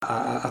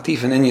a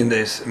tief in Indien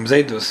des, im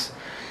Seidus.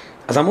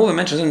 Als amove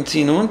Menschen sind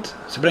ziehen und,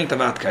 sie bringt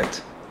eine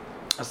Wahrheit.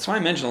 Als zwei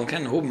Menschen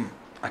kennen oben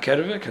a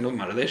Kerve, kennen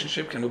oben a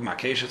relationship, kennen oben a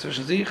Keisha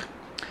zwischen sich,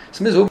 es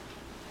muss oben.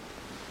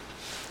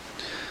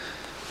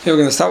 Hier in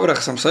der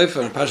Stavrach am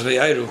Seifer, ein paar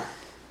Schweiru.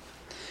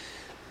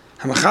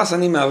 Hamachas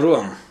ani me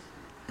Avroam.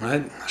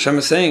 Right? Hashem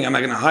is saying, am I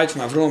going to hide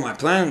from Avroam my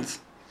plans?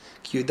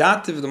 Ki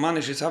yudativ the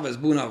manish yisav es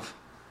bunav.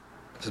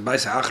 It's by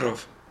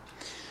Achrov.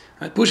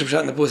 Right? Push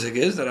Pshat in the Pusik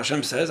is that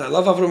Hashem says, I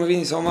love Avram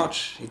Avinu so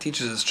much. He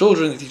teaches his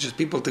children, he teaches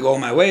people to go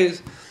my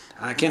ways.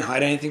 I can't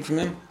hide anything from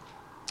him.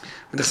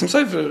 But the Chassam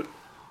Sofer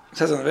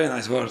says a very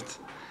nice word.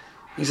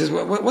 He says,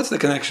 what's the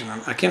connection?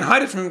 I can't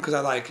hide it from him because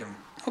I like him.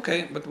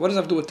 Okay, but what does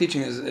that have to do with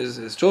teaching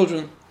his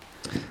children?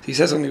 He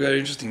says something very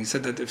interesting. He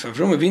said that if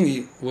Avram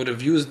Avinu would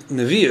have used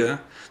Nevi'ah,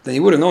 then he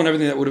would have known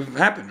everything that would have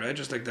happened, right?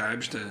 Just like the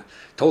Eibishter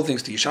told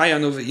things to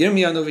Yeshaya Novi,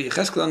 Yirmiyah Novi,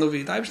 Yecheskel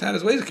Novi, the Eibishter had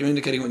his ways of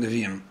communicating with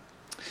Nevi'im.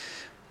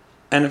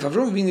 And if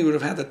Avram Avinu would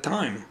have had the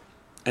time,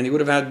 and he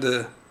would have had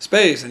the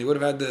space, and he would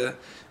have had the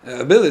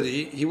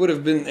ability, he would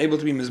have been able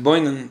to be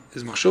mizboinen,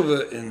 his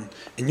machshuva, in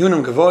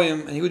Yunam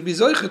Gavoyim, and he would be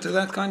zoicha to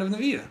that kind of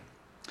Nevi'ah.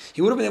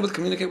 He would have been able to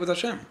communicate with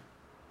Hashem.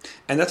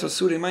 And that's what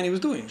Surah Imani was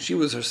doing. She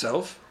was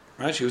herself,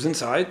 right? She was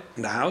inside,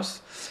 in the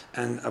house,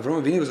 and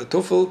Avram Avinu was a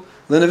tufel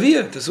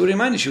l'nevi'ah to Surah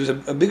Imani. She was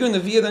a bigger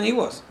nevi'ah than he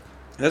was.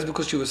 And that's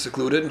because she was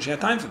secluded, and she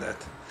had time for that.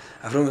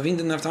 Avram Avinu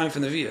didn't have time for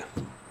nevi'ah.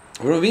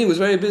 Avram Avinu was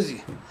very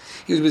busy.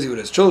 He was busy with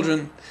his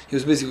children, he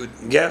was busy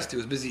with guests, he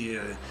was busy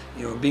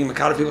being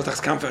Makar people, Tachs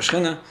Kamfa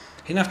Ashchina.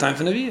 He didn't have time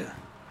for nevi'ah.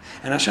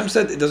 And Hashem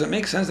said, it doesn't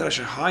make sense that I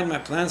should hide my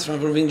plans from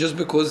Avram Avinu just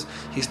because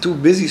he's too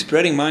busy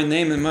spreading my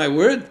name and my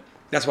word.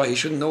 That's why he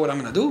shouldn't know what I'm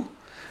going to do.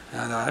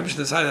 And I should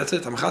decide that's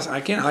it.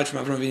 I can't hide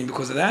from Avram Avinu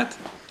because of that.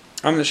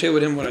 I'm going to share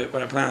with him what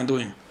I plan on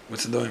doing with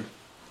Sedoim.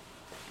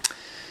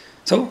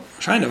 So,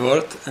 Shaina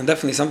word, and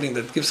definitely something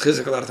that gives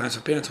chizuk a lot of times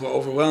for parents who are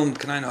overwhelmed,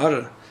 K'nayin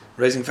Hara,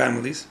 raising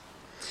families.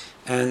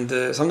 And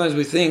sometimes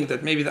we think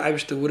that maybe the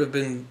Eibishter would have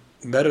been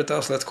better to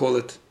us, let's call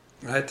it,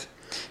 right?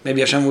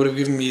 Maybe Hashem would have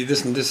given me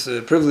this and this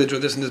privilege or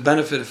this and this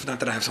benefit, if not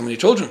that I have so many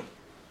children,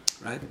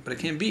 right? But it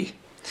can't be.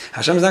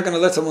 Hashem is not going to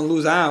let someone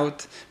lose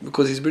out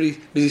because he's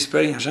busy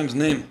spreading Hashem's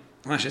name.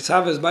 So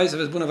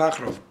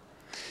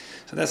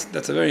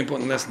that's a very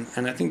important lesson,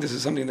 and I think this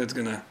is something that's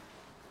going to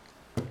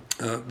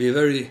be a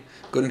very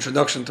good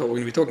introduction to what we're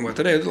going to be talking about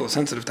today, a little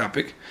sensitive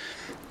topic.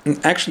 And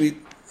actually,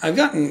 I've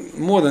gotten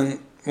more than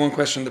one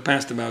question in the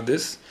past about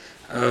this.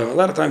 A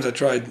lot of times I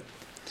tried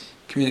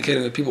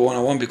communicating with people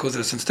one-on-one because of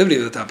the sensitivity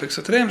of the topic.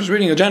 So today I'm just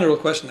reading a general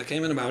question that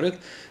came in about it.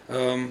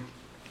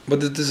 But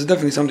this is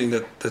definitely something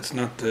that's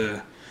not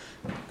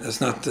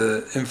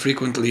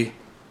infrequently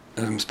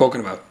spoken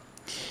about.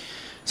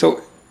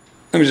 So,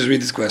 let me just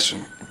read this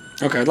question.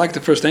 Okay, I'd like to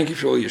first thank you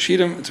for all your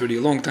shirim. It's already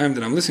a long time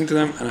that I'm listening to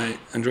them, and I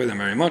enjoy them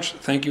very much.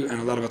 Thank you, and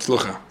a lot of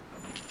atzlucha.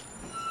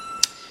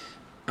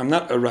 I'm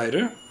not a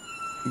writer,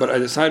 but I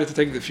decided to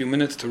take the few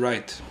minutes to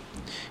write.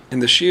 In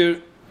the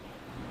shir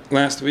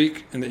last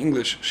week, in the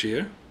English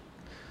shir,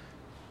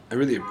 I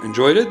really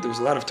enjoyed it. There was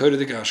a lot of Torah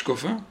Dika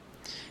Hashkofa.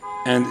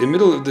 And in the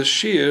middle of the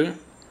shir,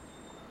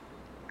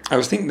 I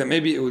was thinking that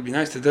maybe it would be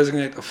nice to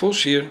designate a full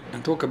shir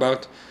and talk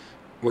about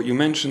what you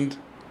mentioned.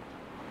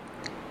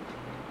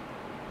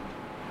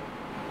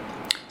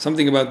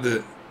 Something about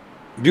the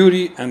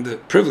beauty and the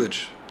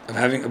privilege of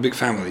having a big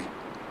family.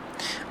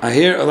 I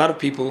hear a lot of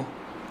people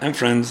and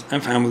friends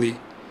and family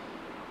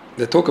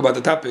that talk about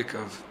the topic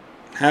of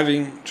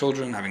having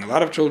children, having a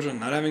lot of children,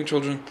 not having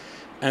children,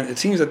 and it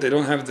seems that they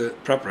don't have the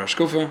proper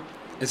hashkofa.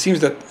 It seems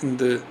that in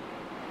the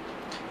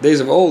days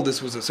of old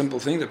this was a simple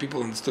thing that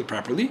people understood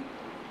properly.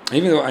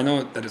 Even though I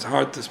know that it's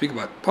hard to speak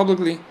about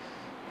publicly,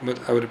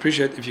 but I would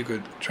appreciate if you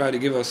could try to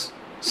give us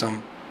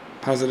some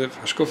positive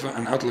hashkofa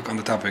and outlook on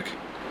the topic.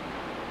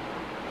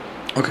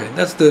 Okay,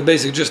 that's the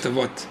basic gist of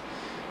what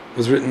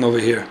was written over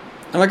here.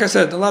 And like I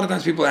said, a lot of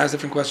times people ask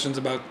different questions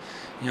about,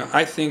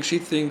 I think, she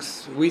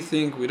thinks, we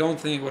don't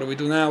think, what do we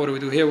do now, what do we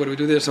do here, what do we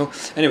do there? So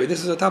anyway,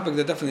 this is a topic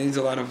that definitely needs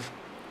a lot of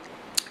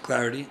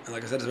clarity. And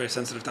like I said, it's a very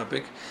sensitive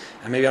topic.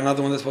 And maybe I'm not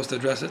the one that's supposed to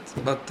address it.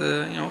 But,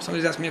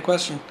 somebody's asked me a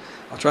question.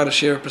 I'll try to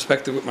share a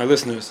perspective with my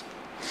listeners.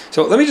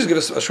 So let me just give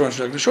us a short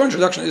introduction. The short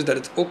introduction is that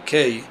it's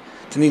okay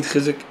to need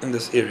chizik in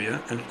this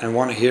area and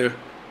want to hear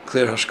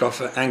clear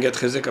hashkafa and get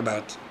chizik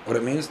about what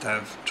it means to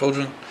have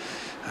children,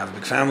 have a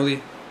big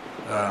family,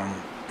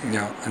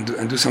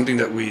 and do something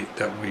that we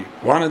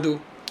want to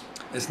do.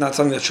 It's not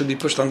something that should be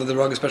pushed under the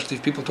rug, especially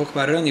if people talk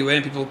about it anyway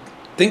and people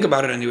think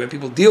about it anyway.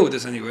 People deal with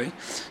this anyway,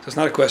 so it's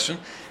not a question.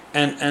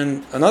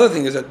 And another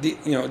thing is that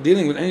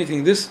dealing with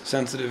anything this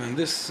sensitive and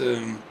this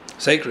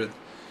sacred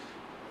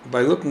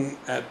by looking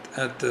at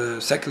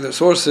secular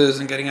sources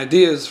and getting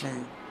ideas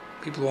from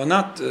people who are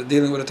not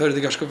dealing with a Torah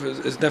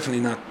Dikashkuf is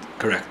definitely not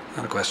correct,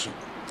 not a question.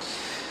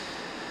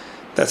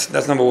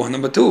 That's number one.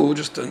 Number two,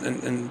 just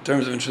in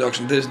terms of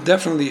introduction, there's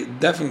definitely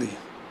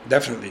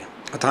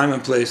a time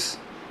and place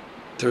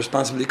to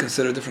responsibly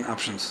consider different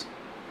options.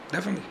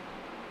 Definitely.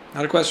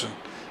 Not a question.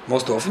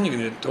 Most often you're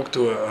going to talk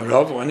to a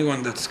Rav or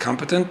anyone that's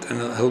competent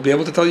and he'll be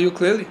able to tell you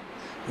clearly.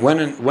 when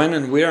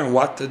and where and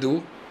what to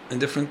do in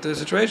different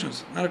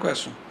situations. Not a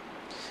question.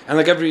 And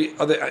like every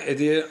other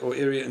idea or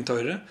area in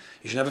Torah,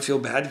 you should never feel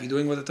bad if you're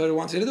doing what the Torah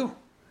wants you to do.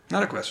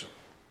 Not a question.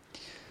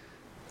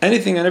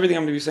 Anything and everything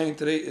I'm going to be saying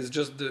today is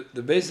just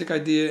the basic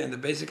idea and the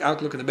basic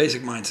outlook and the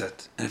basic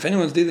mindset. And if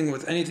anyone's dealing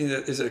with anything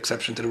that is an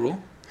exception to the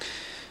rule,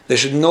 they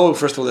should know,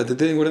 first of all, that they're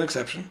dealing with an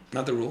exception,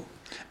 not the rule.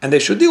 And they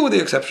should deal with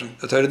the exception.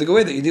 The Torah, the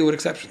way that you deal with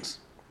exceptions.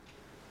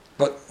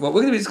 But what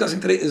we're going to be discussing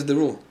today is the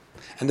rule.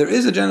 And there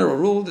is a general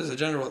rule, there's a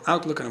general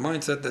outlook and a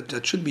mindset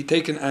that should be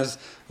taken as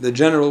the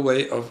general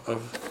way of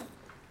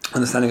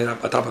understanding a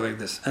topic like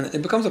this. And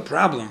it becomes a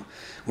problem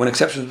when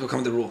exceptions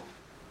become the rule.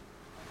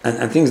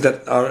 And things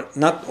that are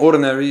not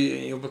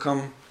ordinary, you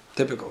become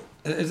typical.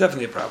 It's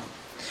definitely a problem.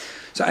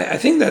 So I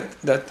think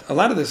that a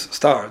lot of this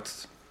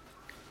starts,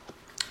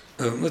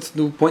 let's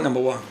do point number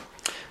one.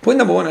 Point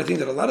number one, I think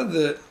that a lot of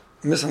the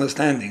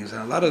misunderstandings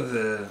and a lot of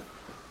the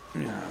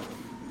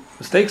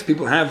mistakes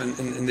people have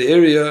in the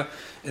area,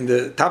 in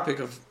the topic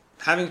of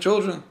having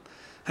children,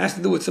 has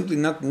to do with simply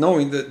not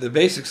knowing the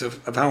basics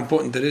of how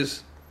important it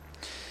is.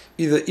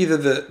 Either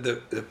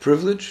the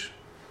privilege,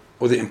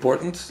 or the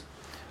importance,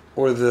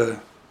 or the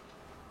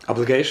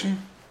obligation,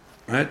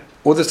 right?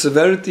 Or the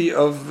severity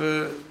of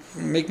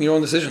making your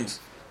own decisions.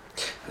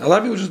 A lot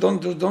of people just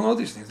don't know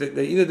these things.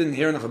 They either didn't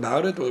hear enough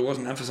about it, or it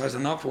wasn't emphasized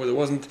enough, or it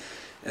wasn't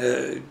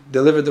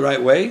delivered the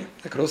right way.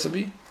 That could also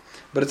be.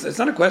 But it's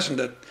not a question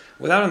that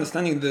without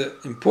understanding the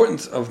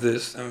importance of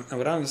this, and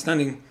without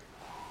understanding,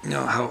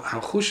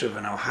 how chushev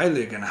and how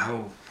heilig and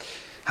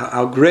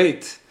how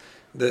great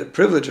the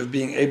privilege of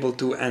being able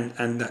to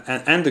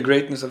and the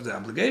greatness of the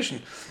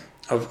obligation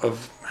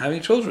of having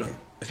children.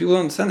 If people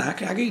don't understand, how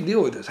can you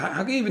deal with this?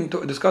 How can you even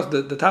discuss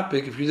the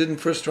topic if you didn't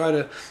first try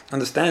to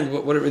understand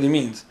what it really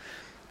means?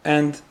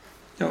 And,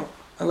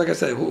 like I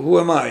said, who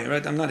am I,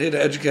 right? I'm not here to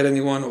educate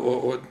anyone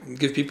or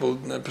give people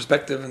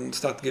perspective and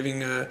start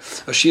giving a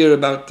shir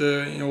about,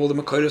 all the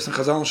Makoros and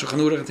Chazal and Shulchan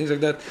Aruch and things like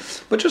that.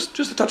 But just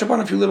to touch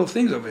upon a few little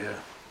things over here.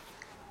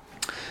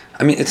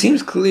 I mean, it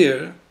seems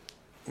clear,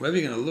 wherever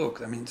you're going to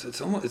look, I mean,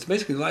 it's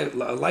basically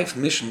a life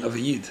mission of a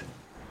Yid,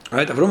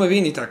 right? Avram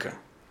Avinu Taka.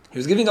 He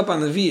was giving up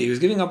on the Aviyah. He was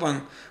giving up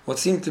on what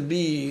seemed to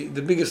be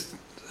the biggest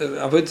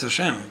avodas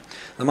Hashem.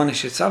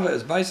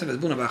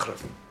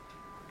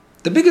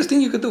 The biggest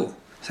thing you could do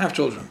is have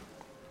children.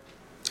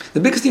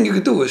 The biggest thing you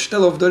could do is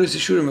shtel of doris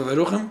yishurim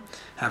avaruchim,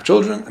 have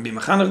children and be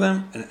mechanech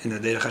them in the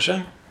derech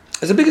Hashem.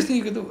 It's the biggest thing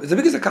you could do. It's the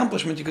biggest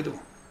accomplishment you could do.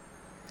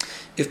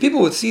 If people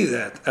would see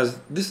that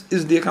as this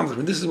is the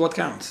accomplishment, this is what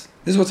counts.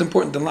 This is what's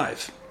important in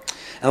life.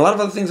 And a lot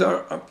of other things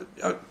are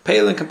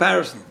pale in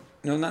comparison.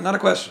 Not a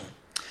question.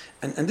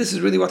 And this is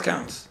really what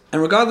counts.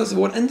 And regardless of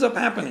what ends up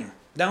happening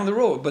down the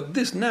road, but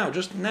this now,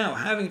 just now,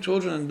 having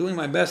children and doing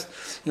my best,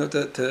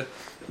 to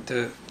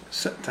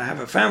have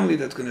a family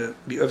that's going to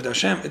be Oved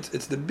Hashem,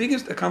 it's the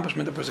biggest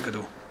accomplishment a person could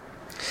do.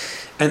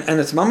 And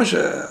it's mamash,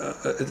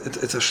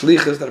 it's a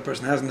shlichus that a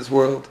person has in this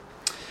world.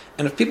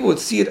 And if people would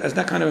see it as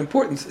that kind of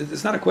importance,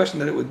 it's not a question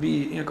that it would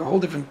be a whole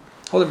different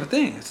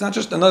thing. It's not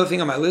just another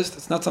thing on my list.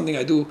 It's not something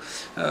I do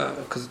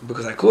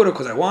because I could, or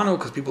because I want to,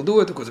 because people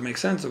do it, or because it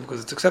makes sense, or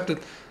because it's accepted.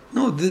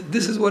 No,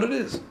 this is what it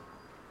is.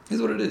 This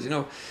is what it is.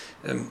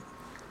 Yankov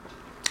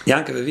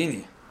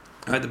Avini,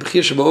 right? The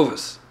Bechir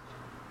Shabbos.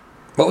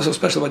 What was so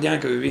special about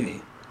Yankov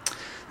Avini?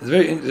 It's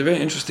a very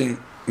interesting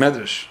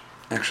medrash,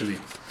 actually.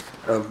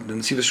 The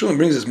Nesiv Shulam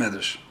brings this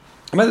medrash.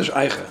 A medrash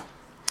Eicha.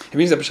 He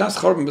means that B'shas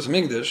Chorban B'S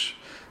Mikdash,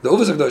 the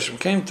Ovos of Doshim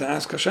came to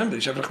ask Hashem that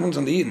he should have Rachmunus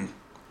on the Yidden.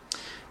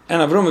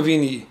 And Avram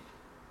Avini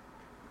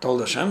told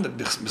Hashem that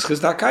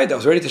B'schis Da'akaida, I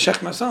was ready to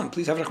shech my son.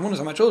 Please have Rachmunus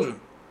on my children.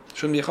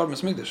 Shouldn't be a Chorban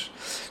B'S Mikdash.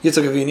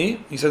 Yitzchak Avini,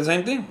 he said the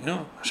same thing.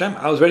 Hashem,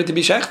 I was ready to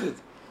be shechted.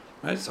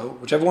 Right? So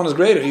whichever one is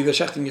greater, either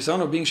shechting your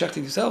son or being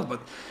shechted yourself. But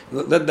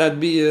let that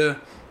be a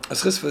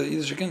schis for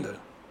Yiddish kinder.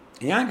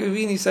 Yankov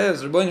Avini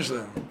says, Rebbeinu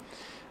Shalom,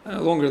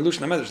 longer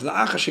illusion of medrash,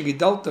 La'acha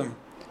shegidaltem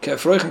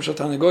ke'efroichem shel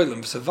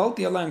tanegoylim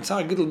v'sevalti alayim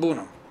tzar gidel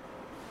bunam.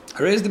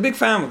 I raised a big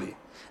family,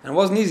 and it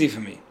wasn't easy for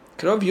me.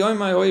 Krov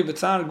yoymai hoy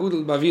b'tzar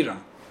gudel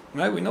baviram.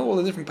 Right? We know all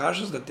the different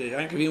parshas that the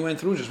Yankov Avinu went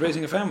through just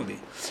raising a family.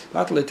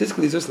 How can you not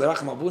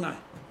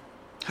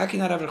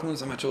have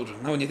rachmanis on my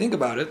children? Now, when you think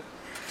about it,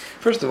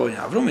 first of all,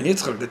 Avram and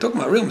Yitzchak, they took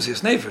my real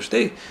Mesias Nefesh.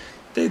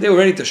 They were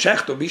ready to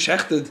shecht or be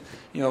shechted,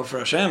 for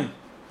Hashem.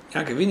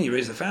 Yankov Avinu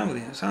raised a family.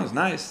 It sounds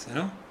nice,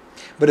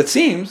 But it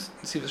seems,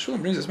 see, the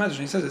Shulam brings this message,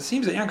 and he says, it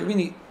seems that Yankov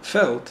Avinu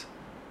felt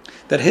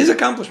that his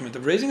accomplishment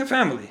of raising a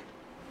family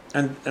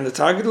and the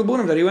target of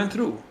Bunim that he went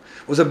through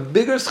was a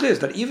bigger schis,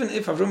 that even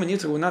if Avram and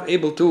Yitzchak were not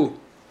able to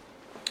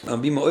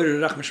be Ma'or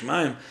Rach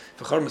Mishmayim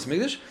for Chorban B'S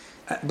Mikdash,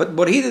 but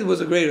what he did was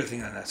a greater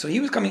thing than that. So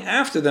he was coming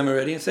after them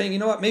already and saying, you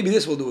know what, maybe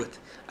this will do it.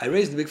 I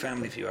raised a big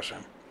family for you,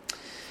 Hashem.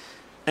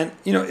 And,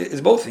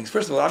 it's both things.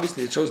 First of all,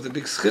 obviously, it shows the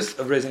big schis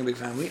of raising a big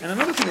family. And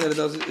another thing that it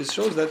does is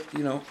shows that,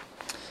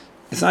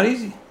 it's not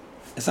easy.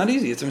 It's not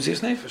easy. It's a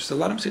Mesias Nefesh. It's a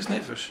lot of Mesias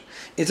Nefesh.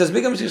 It's as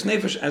big a Mesias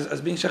Nefesh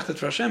as being shechted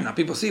for Hashem. Now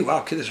people see,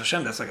 wow, Kiddush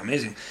Hashem, that's like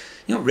amazing.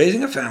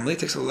 Raising a family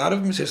takes a lot of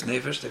Mesias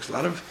Nefesh, takes a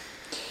lot of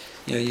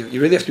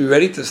you really have to be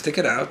ready to stick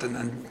it out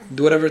and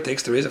do whatever it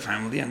takes to raise a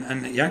family.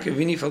 And Yankov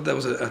Avini felt that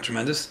was a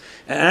tremendous.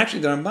 And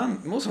actually, the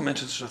Ramban also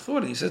mentions Shachor,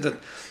 and he says that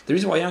the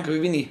reason why Yankov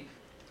Avini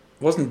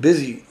wasn't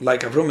busy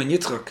like Avram and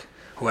Yitzchak,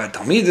 who had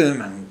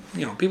Talmidim and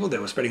people that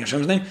were spreading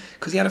Hashem's name,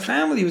 because he had a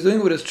family. He was doing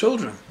it with his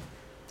children.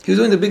 He was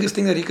doing the biggest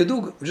thing that he could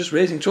do, just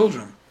raising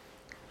children.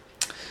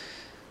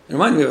 It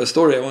reminded me of a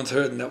story I once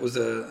heard, and that was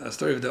a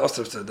story of the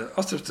Ostrovtze. The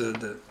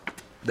Ostrovtze,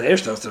 the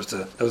Erste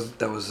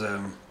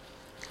Ostrovtze,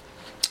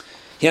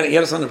 he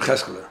had a son of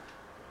Cheskel.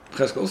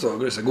 Cheskel also a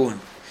great Sagun.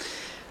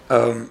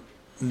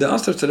 The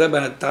Ostrovtze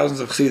Rebbe had thousands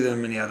of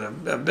Chassidim, and he had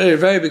a very,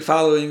 very big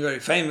following, very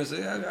famous, a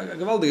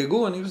gewaltige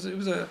Gun.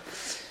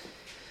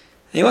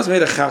 He once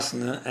made a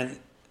chasna, and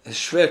his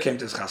shver came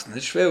to his chasna.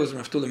 His shver was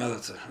Naftuli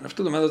Melitzer.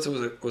 Naftuli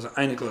Melitzer was an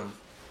Einikl of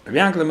Rabbi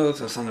Yankel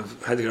Melitzer, son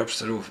of Heidegger Rav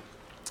Saruf.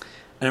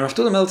 And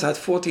Naftuli Melitzer had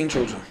 14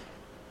 children.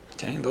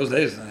 Okay, in those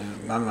days, I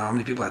don't know how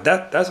many people had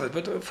that's right,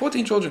 but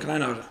 14 children, can I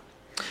know that?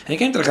 And he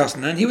came to the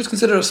chasna, and he was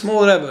considered a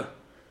small Rebbe.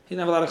 He didn't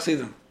have a lot of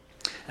chassidim.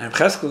 And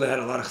Cheskel had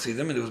a lot of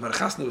chassidim, and it was by the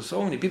chasna, there was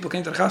so many people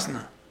came to the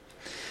chasna.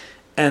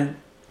 And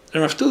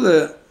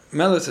Naftuli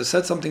Melitzer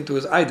said something to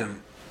his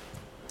Eidem.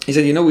 He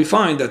said, we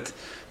find that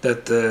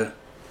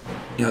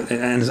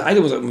and his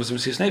idol was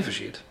Messias Nefesh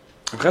Yid.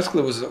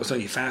 Cheskel was so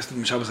he fasted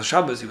in Shabbos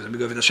HaShabbos. He was a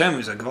big Ovid Hashem. He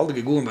was a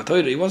gewaldige Gul in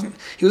Batoyre. He was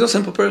a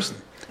simple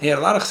person. He had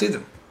a lot of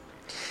chassidim.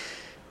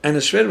 And the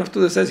Shver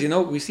Naftuli says,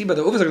 we see by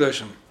the Ovid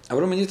HaKadoshim,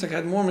 Avram and Yitzchak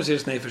had more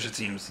Messias Nefesh, it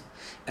seems.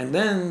 And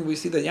then we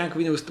see that Yankov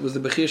Avinu was the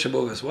Bechir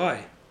Shabovas.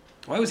 Why?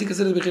 Why was he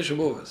considered the Bechir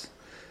Shabovas?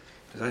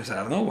 I said,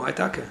 I don't know. Why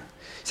Taka? He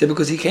said,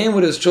 because he came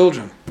with his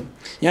children.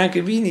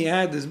 Yankov Avinu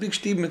had this big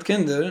shtib mit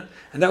kinder,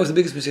 and that was the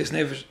biggest Messias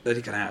Nefesh that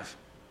he could have.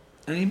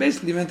 And he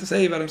basically meant to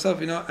say about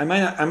himself, I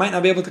might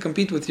not be able to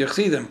compete with your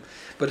chassidim,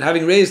 but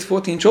having raised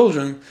 14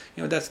 children,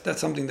 that's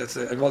something that's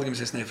a gewaltige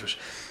Messias Nefesh.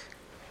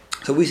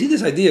 So we see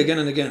this idea again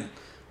and again.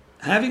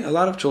 Having a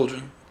lot of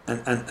children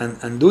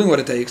and doing what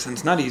it takes, and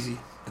it's not easy,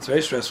 it's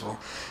very stressful,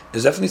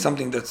 is definitely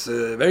something that's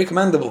very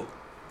commendable.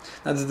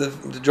 That's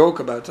the joke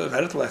about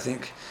Heretl, I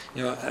think.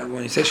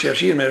 When you say Shir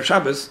Hashirim, Erev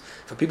Shabbos,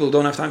 for people who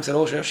don't have time to say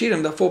all Shir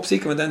Hashirim, the 4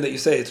 psikim, and then that you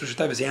say, it's Rosh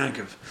Hashanah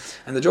Yankov.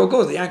 And the joke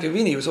goes, that Yankov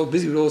Avini was so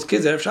busy with all his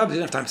kids, Erev Shabbos, he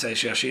didn't have time to say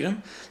Shir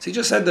Hashirim. So he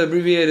just said the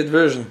abbreviated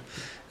version.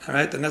 All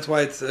right? And that's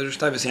why it's Rosh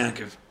Hashanah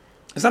Yankov.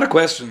 It's not a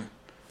question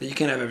that you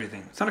can't have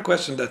everything. It's not a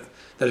question that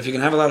if you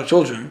can have a lot of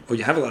children, or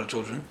you have a lot of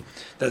children,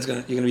 you're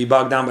going to be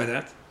bogged down by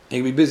that. And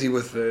you can be busy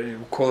with,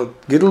 call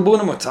it Gidl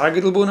Bunam, or Tzar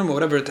Gidl Bunam, or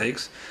whatever it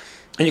takes.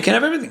 And you can't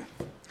have everything.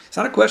 It's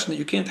not a question that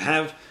you can't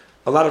have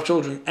a lot of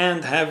children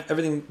and have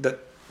everything that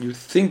you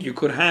think you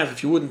could have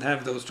if you wouldn't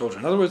have those children.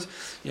 In other words,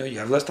 you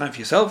have less time for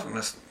yourself, and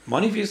less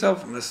money for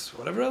yourself, and less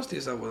whatever else to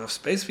yourself, less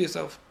space for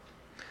yourself.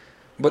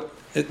 But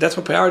that's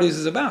what priorities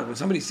is about. When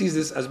somebody sees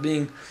this as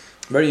being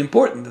very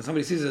important, and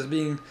somebody sees it as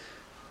being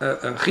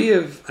a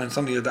chiyuv and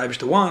something that the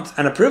Eibishter wants,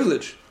 and a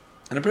privilege.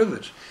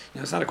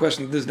 It's not a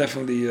question. This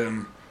definitely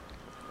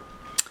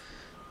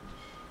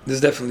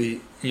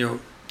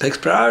takes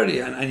priority,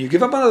 and you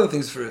give up on other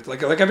things for it,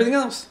 like everything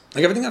else.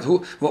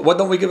 What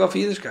don't we give up for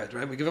Yiddishkeit,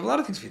 right? We give up a lot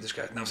of things for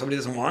Yiddishkeit. Now, if somebody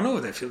doesn't want to,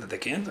 or they feel that they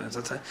can't,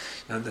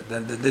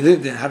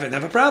 they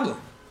have a problem.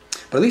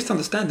 But at least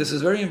understand this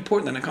is very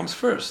important, and it comes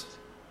first,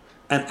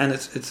 and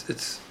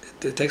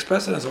it takes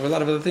precedence over a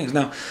lot of other things.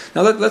 Now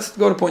let's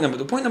go to point number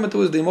 2. Point number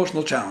 2 is the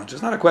emotional challenge.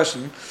 It's not a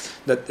question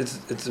that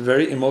it's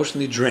very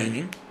emotionally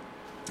draining,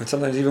 and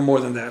sometimes even more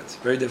than that. It's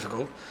very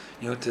difficult,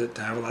 to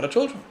have a lot of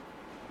children.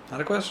 Not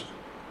a question.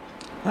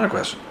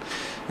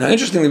 Now,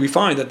 interestingly, we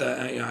find that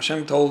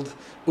Hashem told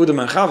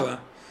Udam and Chava,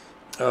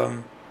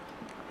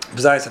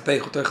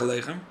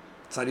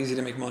 it's not easy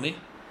to make money.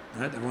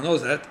 Right? Everyone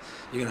knows that.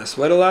 You're going to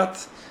sweat a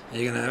lot,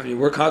 and you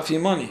work hard for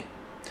your money.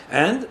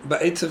 And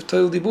ba'etzav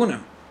toil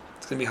dibunim,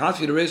 it's going to be hard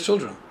for you to raise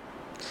children.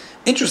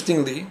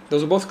 Interestingly,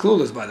 those are both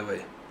clueless, by the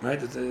way. Right?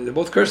 They're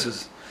both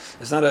curses.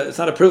 It's not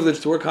a privilege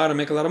to work hard and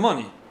make a lot of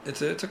money.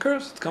 It's a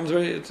curse.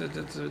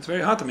 It's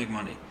very hard to make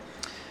money.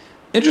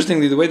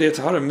 Interestingly, the way the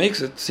Yetzer Hara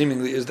makes it,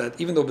 seemingly, is that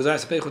even though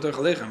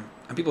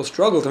and people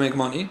struggle to make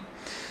money,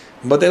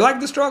 but they like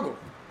the struggle.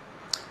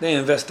 They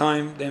invest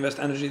time, they invest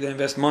energy, they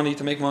invest money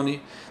to make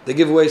money, they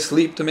give away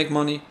sleep to make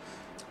money,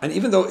 and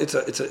even though it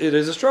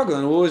is a struggle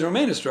and will always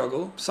remain a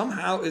struggle,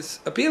 somehow it's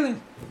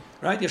appealing,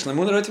 right? You have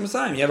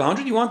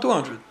 100, you want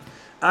 200.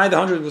 The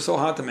 100 was so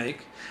hard to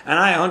make, and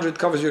 100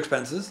 covers your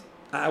expenses.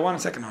 I want a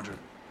second 100,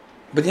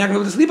 but you're not going to be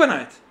able to sleep at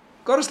night.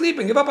 Go to sleep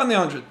and give up on the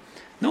 100.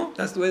 No,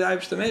 that's the way the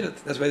Eibishter made it.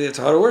 That's the way the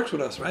Yetzer Hara works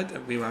with us, right?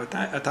 We have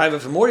a taiva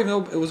for more, even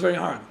though it was very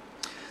hard.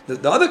 The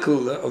other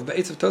klula of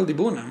be'etzav toil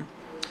dibunim,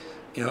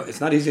 it's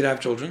not easy to have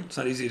children. It's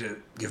not easy to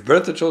give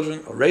birth to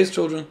children or raise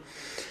children.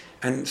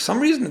 And for some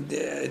reason,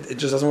 it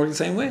just doesn't work the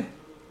same way.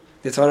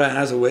 The Yetzer Hara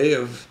has a way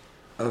of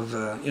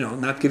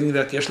not giving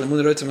that yesh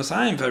lemun roitz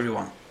masayim for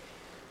everyone.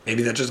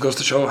 Maybe that just goes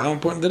to show how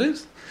important it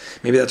is.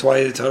 Maybe that's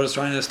why the Torah is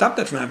trying to stop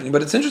that from happening.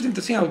 But it's interesting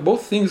to see how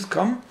both things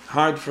come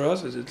hard for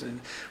us.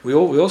 We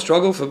all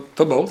struggle for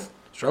both.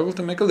 Struggle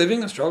to make a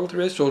living and struggle to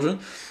raise children.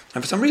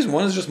 And for some reason,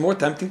 one is just more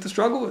tempting to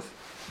struggle with.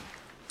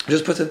 It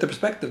just puts it into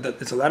perspective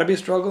that it's allowed to be a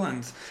struggle and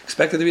it's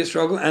expected to be a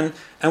struggle, and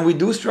we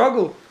do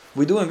struggle.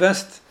 We do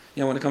invest,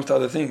 when it comes to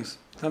other things.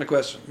 It's not a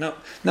question. Now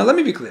let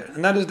me be clear,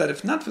 and that is that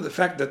if not for the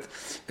fact that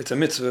it's a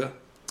mitzvah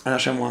and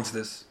Hashem wants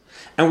this,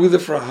 and we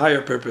live for a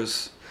higher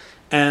purpose,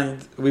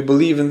 and we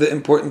believe in the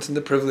importance and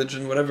the privilege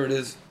and whatever it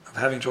is of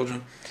having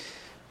children,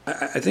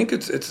 I think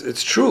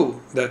it's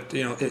true that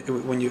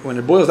when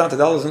it boils down to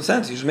dollars and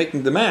cents, you're just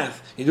making the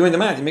math. You're doing the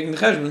math. You're making the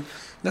cheshbon.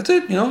 That's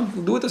it.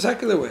 Do it the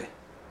secular way.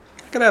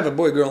 I could have a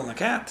boy, girl, and a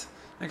cat.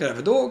 I could have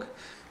a dog,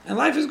 and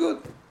life is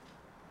good.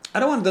 I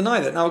don't want to deny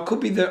that. Now it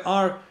could be there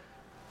are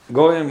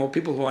goyim or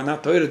people who are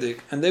not Toradik,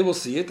 and they will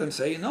see it and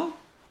say, no,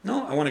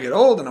 I want to get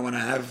old and I want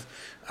to have.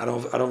 I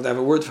don't have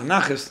a word for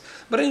nachis,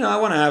 but I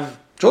want to have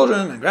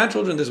children and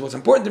grandchildren. This is what's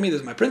important to me.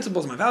 This is my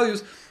principles, my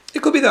values.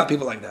 It could be there are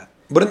people like that.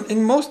 But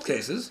in most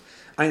cases,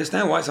 I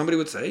understand why somebody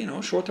would say,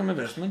 short-term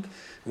investment.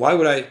 Why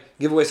would I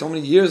give away so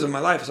many years of my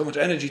life, so much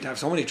energy to have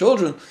so many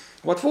children?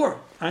 What for?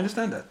 I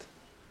understand that.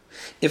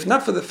 If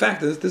not for the fact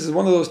that this is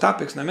one of those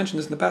topics, and I mentioned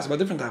this in the past about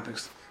different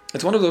topics,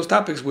 it's one of those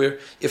topics where,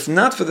 if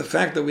not for the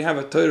fact that we have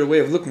a Torah way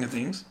of looking at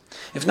things,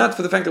 if not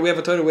for the fact that we have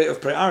a Torah way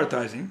of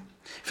prioritizing,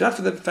 if not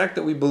for the fact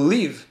that we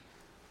believe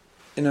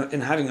in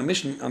having a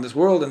mission on this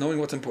world and knowing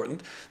what's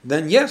important,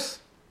 then yes,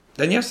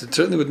 it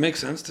certainly would make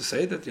sense to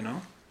say that,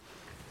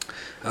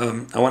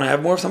 I want to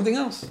have more of something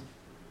else.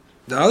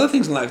 There are other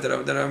things in life that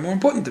are more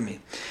important to me.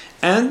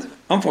 And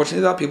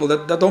unfortunately, there are people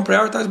that don't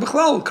prioritize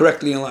Bichlal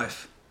correctly in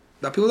life.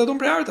 There are people that don't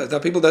prioritize. There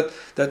are people that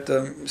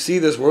see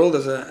this world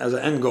as an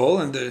end goal,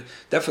 and they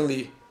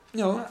definitely,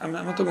 I'm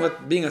not talking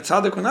about being a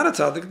tzaddik or not a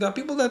tzaddik. There are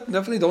people that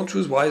definitely don't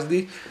choose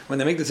wisely when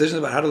they make decisions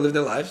about how to live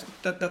their lives.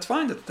 That's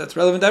fine. That's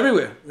relevant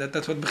everywhere.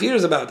 That's what Bechir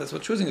is about. That's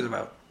what choosing is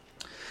about.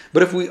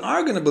 But if we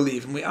are going to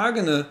believe, and we are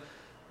going to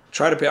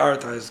try to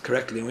prioritize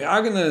correctly, and we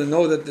are going to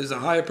know that there's a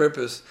higher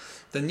purpose,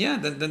 then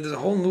there's a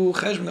whole new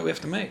cheshbon that we have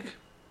to make.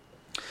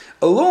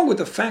 Along with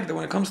the fact that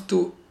when it comes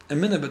to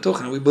Eminah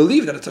B'Tuchna, we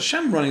believe that it's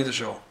Hashem running the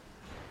show.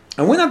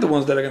 And we're not the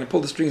ones that are going to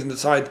pull the strings and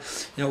decide,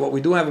 what we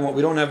do have and what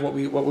we don't have, what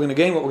we're going to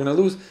gain, what we're going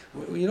to lose.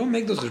 You don't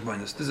make those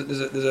cheshbonos.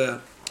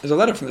 There's a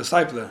letter from the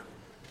Stipler.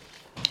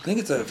 I think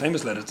it's a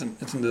famous letter.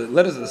 It's in the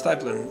letters of the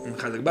Stipler in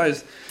Chalik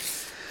Bayis,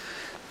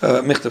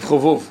 Michtav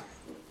Chovov.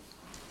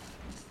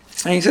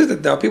 And he says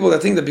that there are people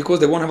that think that because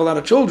they won't have a lot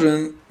of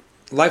children,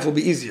 life will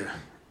be easier.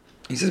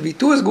 He says,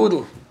 "Tu is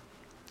gudel.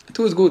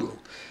 Tu is gudel."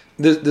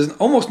 There's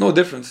almost no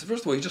difference.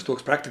 First of all, he just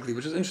talks practically,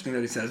 which is interesting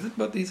that he says it,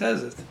 but he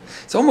says it.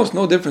 It's almost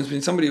no difference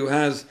between somebody who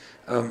has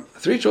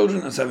 3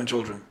 children and 7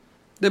 children.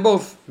 They're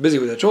both busy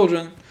with their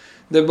children.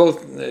 They're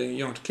both,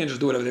 can't just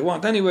do whatever they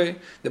want anyway.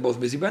 They're both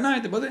busy by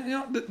night. But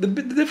the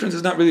difference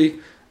is not really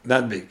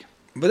that big.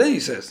 But then he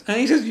says,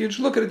 you just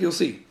look at it, you'll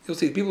see.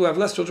 People who have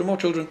less children, more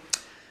children.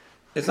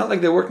 It's not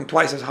like they're working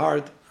twice as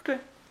hard.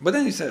 Okay. But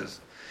then he says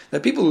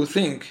that people who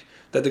think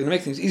that they're going to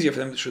make things easier for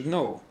them should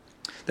know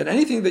that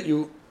anything that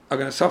you are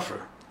going to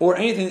suffer, or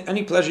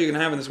any pleasure you're going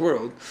to have in this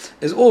world,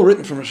 is all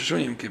written from Rosh Hashanah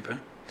and Yom Kippur.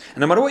 And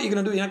no matter what you're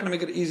going to do, you're not going to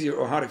make it easier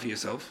or harder for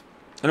yourself.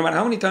 And no matter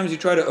how many times you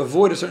try to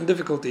avoid a certain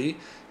difficulty,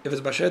 if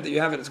it's bashed that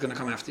you have it, it's going to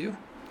come after you.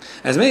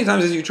 As many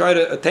times as you try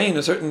to attain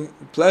a certain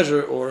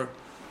pleasure or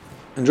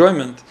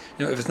enjoyment,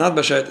 if it's not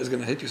bashed, it's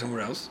going to hit you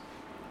somewhere else.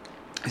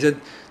 He said,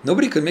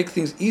 nobody could make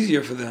things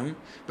easier for them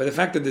by the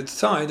fact that they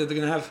decide that they're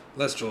going to have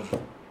less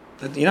children.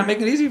 That you're not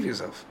making it easy for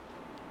yourself.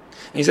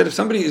 And he said, if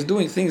somebody is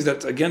doing things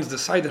that's against the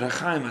side of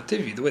Hachaim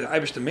HaTivi, the way the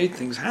Eibishter made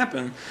things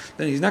happen,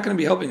 then he's not going to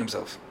be helping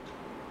himself.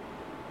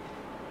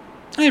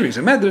 And he brings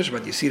a medrash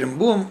about Yisirim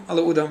Boom,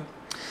 Ala Udam.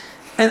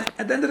 And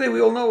at the end of the day,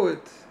 we all know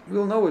it. We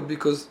all know it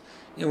because,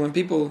 when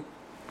people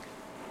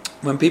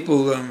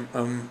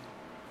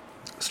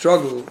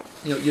struggle,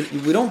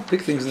 we don't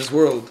pick things in this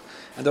world.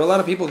 And there are a lot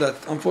of people that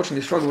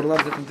unfortunately struggle with a lot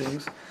of different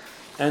things.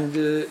 And,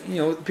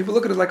 people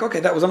look at it like, okay,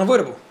 that was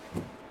unavoidable.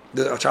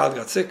 A child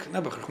got sick.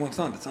 No, but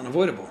it's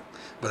unavoidable.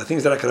 But the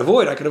things that I could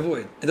avoid.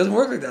 It doesn't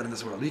work like that in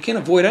this world. You can't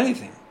avoid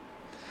anything.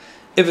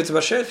 If it's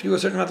bashet for you a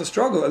certain amount of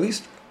struggle, at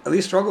least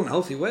struggle in a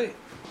healthy way.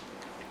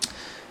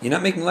 You're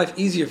not making life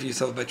easier for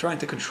yourself by trying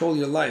to control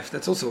your life.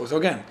 That's also, so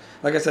again,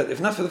 like I said, if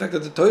not for the fact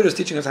that the Torah is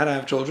teaching us how to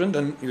have children,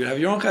 then you would have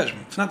your own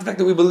cheshbon. If not the fact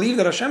that we believe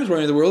that Hashem is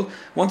running the world,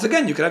 once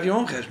again, you could have your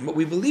own cheshbon. But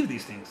we believe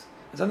these things.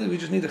 It's something we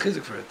just need a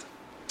chizuk for it.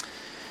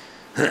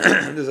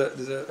 There's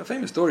a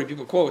famous story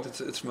people quote.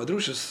 It's from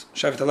Adrushas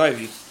Shavit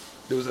Halevi.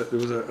 There was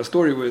a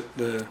story where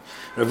the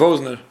Rav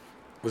Wosner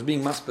was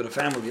being masped a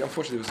family.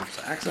 Unfortunately, it was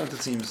an accident,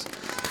 it seems.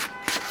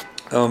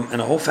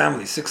 And a whole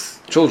family, 6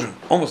 children,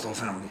 almost a whole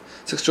family,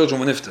 6 children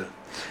were nifter.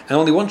 And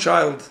only one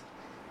child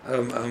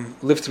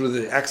lived through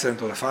the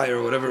accident or the fire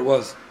or whatever it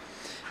was.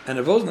 And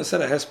Rav Wosner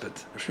said a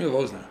hesped, Rav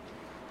Wosner.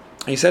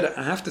 And he said,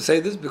 I have to say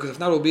this because if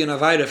not, it will be an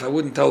avayda if I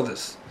wouldn't tell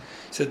this.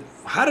 He said,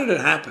 how did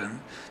it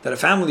happen that a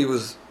family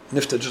was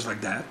nifta just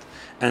like that,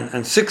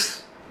 and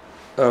 6,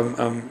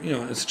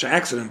 in such an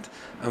accident,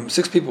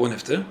 6 people were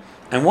nifta,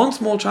 and one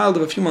small child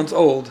of a few months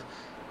old,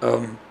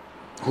 who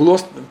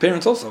lost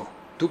parents also,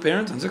 2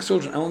 parents and 6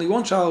 children, and only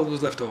one child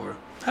was left over.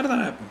 How did that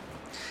happen?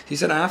 He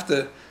said, I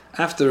I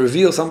have to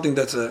reveal something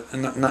that's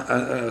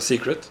a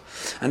secret,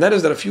 and that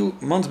is that a few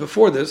months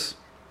before this,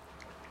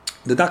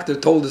 the doctor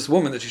told this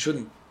woman that she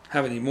shouldn't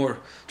have any more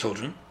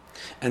children,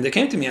 and they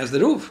came to me as the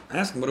Ruv,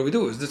 asking, what do we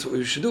do? Is this what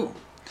we should do?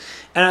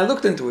 And I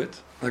looked into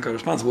it, like a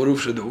responsible Ruv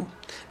should do,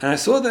 and I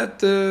saw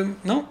that,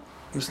 no,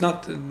 it's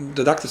not,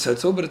 the doctor said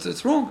so, but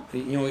it's wrong.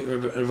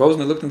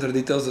 Rosner looked into the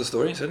details of the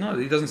story and said, no,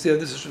 he doesn't see that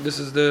this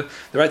is the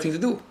right thing to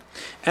do.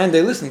 And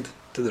they listened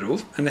to the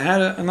Ruv, and they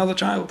had another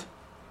child.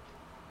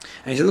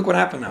 And he said, look what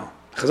happened now.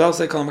 Chazal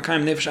say, Kol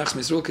Makayim Nefesh Achs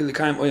Misrul, Ki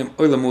Likayim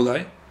Oilam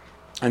Mulai.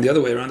 And the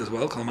other way around as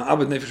well, Kol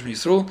Ma'abed Nefesh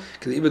Misrul,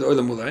 Ki Li'ibed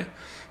Oilam Mulai.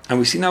 And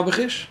we see now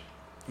Bechish.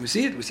 We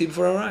see it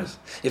before our eyes.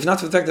 If not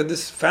for the fact that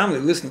this family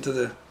listened to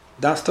the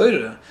Das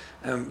Torah,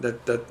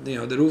 that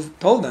the Ruv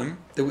told them,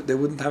 they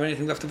wouldn't have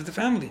anything left of the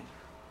family.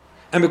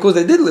 And because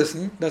they did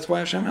listen, that's why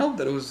Hashem helped,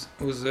 that it was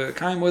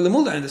Kaim Oilam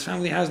Mulai, and this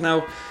family has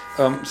now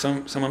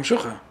some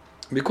Amshucha.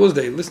 Because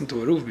they listened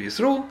to a Ruv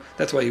B'Yisrael,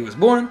 that's why he was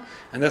born,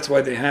 and that's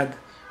why they had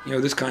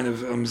this kind of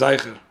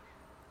Zeicher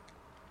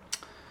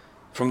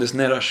from this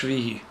Ner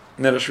Ashvi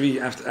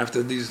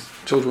after these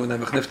children were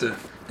Nefte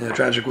in a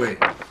tragic way.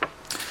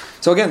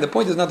 So again, the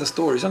point is not the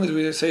story. Sometimes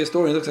we say a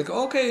story and it looks like,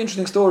 okay,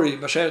 interesting story,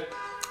 Basher.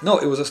 No,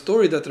 it was a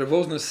story that Rav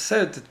Wosner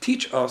said to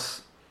teach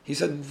us. He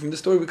said, from the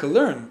story we can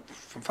learn,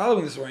 from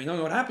following the story,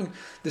 what happened.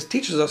 This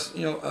teaches us,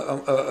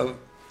 a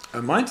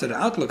mindset, an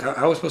outlook,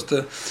 how we're supposed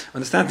to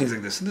understand things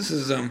like this. So this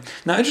is,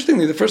 now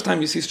interestingly, the first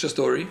time you see such a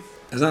story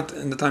is not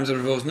in the times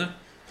of Rav Wosner.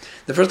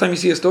 The first time you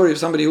see a story of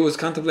somebody who was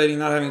contemplating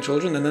not having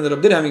children and ended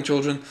up did having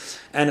children,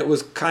 and it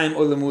was Kaim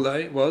Olam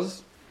Mulai,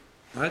 was,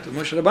 right,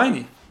 Moshe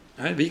Rabbeinu,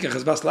 right, V'yikach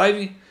Chazbas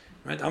Laivi,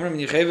 right, Amram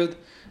Yecheved,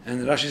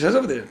 and Rashi says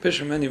over there,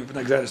 Pishim Meni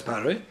P'nagzeres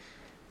Paroi,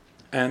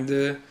 and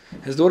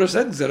his daughter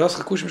said, Zeros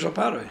Chakushim Shal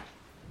Paroi.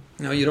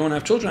 You don't want to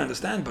have children, I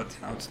understand, but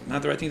it's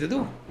not the right thing to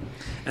do.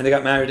 And they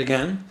got married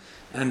again,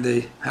 and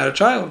they had a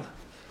child,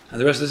 and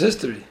the rest is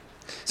history.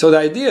 So the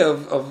idea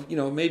of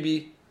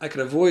maybe I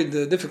could avoid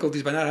the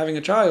difficulties by not having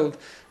a child,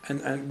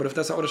 but if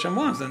that's not what Hashem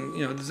wants, then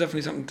there's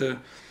definitely something to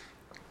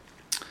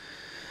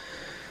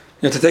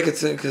take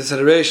into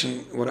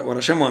consideration what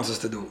Hashem wants us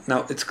to do.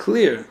 Now it's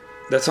clear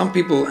that some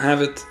people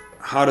have it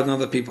harder than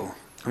other people.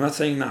 I'm not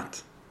saying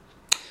not.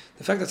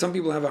 The fact that some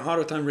people have a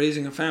harder time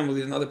raising a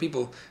family than other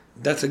people,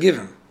 that's a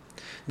given.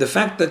 The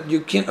fact that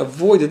you can't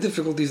avoid the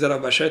difficulties that are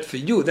bashet for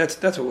you,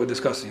 that's what we're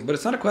discussing. But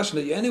it's not a question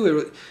that you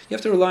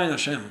have to rely on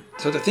Hashem.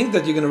 So to think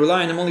that you're going to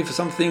rely on Him only for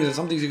some things and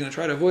some things you're going to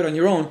try to avoid on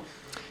your own,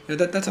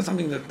 that's not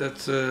something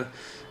that's the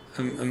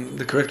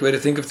correct way to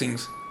think of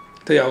things.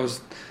 I tell you, I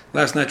was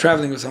last night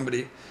traveling with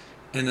somebody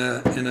in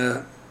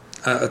a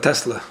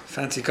Tesla,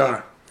 fancy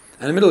car.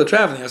 And in the middle of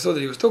traveling, I saw that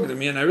he was talking to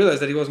me, and I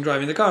realized that he wasn't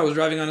driving the car, he was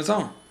driving on his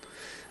own.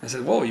 I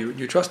said, whoa,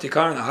 you trust your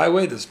car on the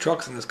highway? There's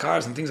trucks and there's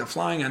cars and things are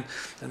flying, and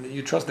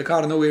you trust the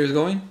car to know where it's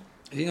going?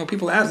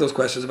 People ask those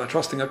questions about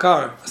trusting a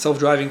car, a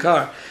self-driving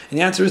car. And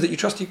the answer is that you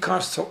trust your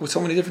car with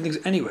so many different things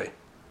anyway.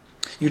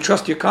 You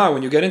trust your car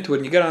when you get into it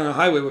and you get on a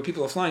highway where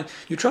people are flying.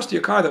 You trust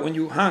your car that when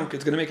you honk,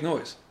 it's going to make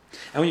noise.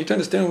 And when you turn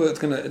the steering wheel, it's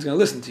going to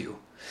listen to you.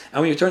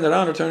 And when you turn it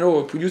on or turn it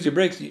over, use your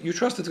brakes, you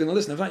trust it's going to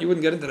listen. If not, you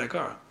wouldn't get into that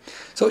car.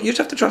 So you just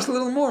have to trust a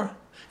little more.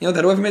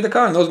 That whoever made the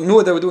car knew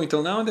what they were doing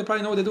till now, and they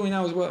probably know what they're doing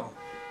now as well.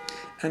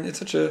 And it's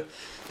such an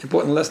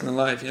important lesson in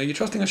life. You're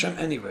trusting Hashem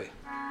anyway.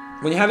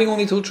 When you're having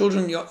only 2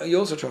 children, you're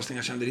also trusting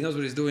Hashem that He knows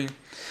what He's doing.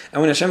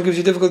 And when Hashem gives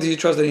you difficulties, you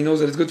trust that He knows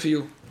that it's good for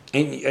you.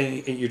 And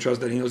you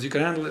trust that He knows you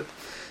can handle it.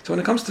 So when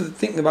it comes to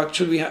thinking about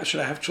should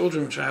I have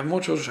children, should I have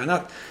more children, should I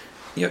not?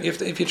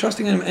 If you're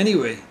trusting in Him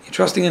anyway, you're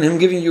trusting in Him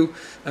giving you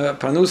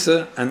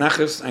panusa and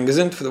nachas and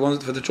gezind for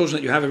the children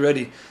that you have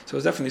already. So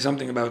it's definitely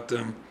something about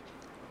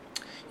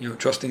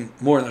trusting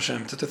more in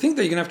Hashem. So to think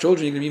that you can have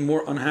children, you're going to be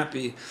more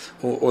unhappy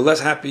or less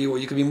happy, or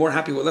you can be more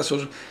happy with less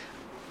children,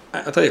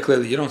 I'll tell you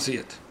clearly, you don't see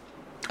it.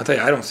 I'll tell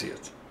you, I don't see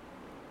it.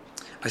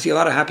 I see a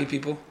lot of happy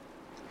people,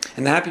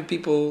 and the happy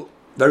people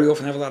very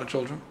often have a lot of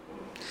children.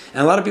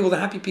 And a lot of people, the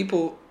happy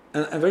people,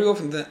 and very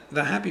often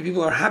the happy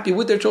people are happy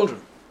with their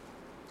children.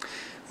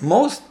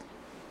 The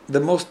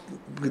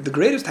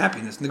greatest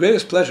happiness, the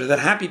greatest pleasure that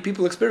happy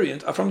people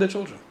experience are from their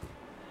children.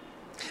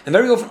 And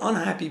very often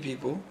unhappy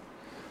people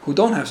who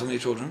don't have so many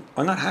children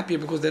are not happier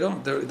because they're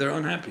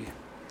unhappy.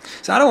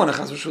 So I don't want to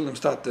chas v'shulam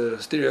start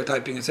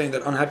stereotyping and saying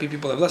that unhappy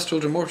people have less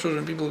children, more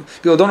children, people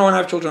don't want to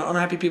have children,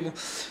 unhappy people.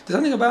 There's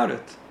something about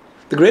it.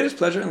 The greatest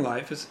pleasure in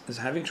life is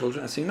having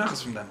children and seeing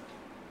nachas from them.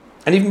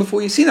 And even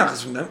before you see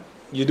nachas from them,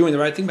 you're doing the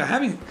right thing by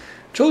having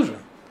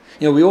children.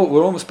 We're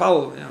almost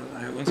powerful.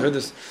 I once heard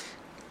this.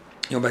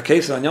 By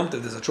case on Yom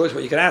Tov, there's a choice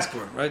what you can ask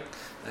for, right?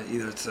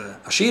 Either it's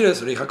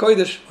ashiras or richa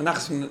kodesh or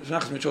nachas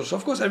from children. So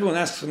of course everyone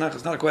asks for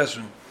nachas, not a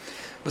question.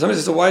 But somebody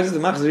says, so why does the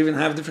machzor even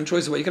have different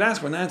choices of what you can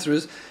ask for? And the answer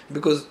is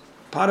because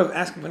part of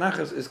asking for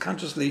nachas is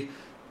consciously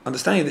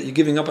understanding that you're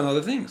giving up on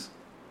other things.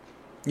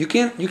 You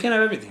can't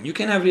have everything. You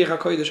can't have richa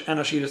kodesh and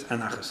ashiras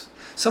and nachas.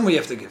 Somewhere you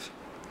have to give.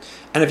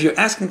 And if you're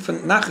asking for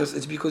nachas,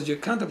 it's because you're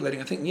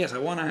contemplating and thinking, yes, I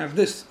want to have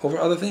this over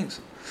other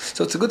things.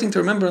 So it's a good thing to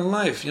remember in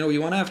life.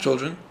 You want to have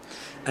children,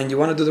 and you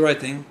want to do the right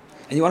thing,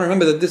 and you want to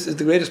remember that this is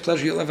the greatest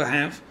pleasure you'll ever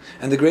have,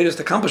 and the greatest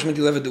accomplishment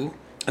you'll ever do,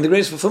 and the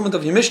greatest fulfillment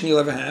of your mission you'll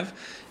ever have,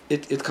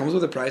 it comes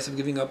with a price of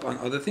giving up on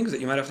other things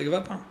that you might have to give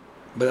up on.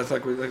 But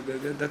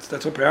that's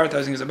that's what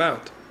prioritizing is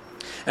about.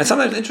 And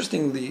sometimes,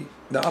 interestingly,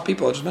 there are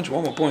people. I'll just mention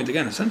one more point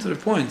again,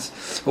 sensitive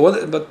points.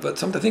 But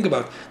something to think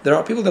about. There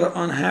are people that are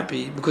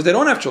unhappy because they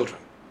don't have children,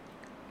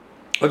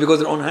 or because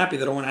they're unhappy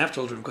they don't want to have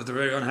children because they're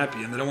very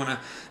unhappy and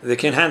they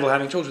can't handle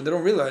having children. They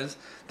don't realize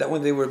that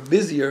when they were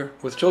busier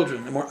with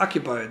children and more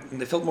occupied and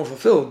they felt more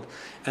fulfilled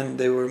and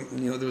they were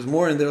there was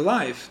more in their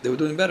life, they were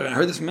doing better. And I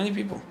heard this from many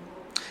people.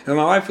 When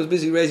my wife was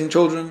busy raising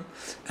children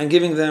and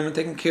giving them and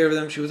taking care of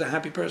them, she was a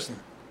happy person.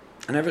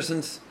 And ever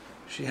since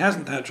she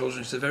hasn't had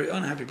children, she's a very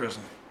unhappy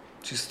person.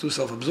 She's too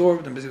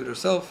self-absorbed and busy with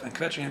herself and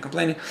kvetching and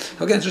complaining.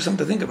 Again, it's just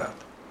something to think about.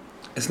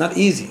 It's not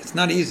easy. It's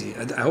not easy.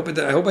 I hope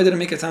I didn't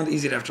make it sound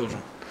easy to have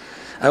children.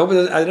 I hope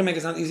I didn't make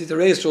it sound easy to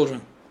raise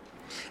children.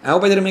 I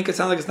hope I didn't make it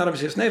sound like it's not a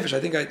Mesias Nefesh. I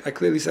think I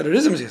clearly said it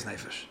is a Mesias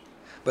Nefesh.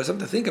 But it's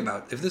something to think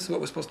about. If this is what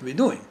we're supposed to be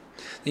doing,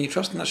 then you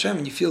trust in Hashem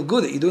and you feel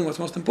good that you're doing what's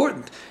most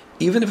important,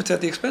 even if it's at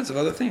the expense of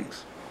other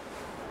things.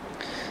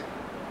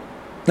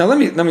 Now let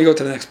me go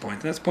to the next point,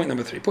 and that's point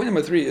number 3. Point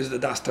number 3 is the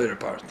Das Torah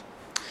part.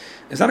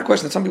 It's not a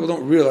question that some people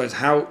don't realize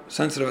how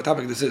sensitive a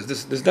topic this is.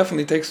 This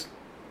definitely takes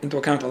into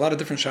account a lot of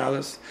different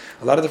shalas,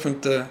 a lot of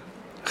different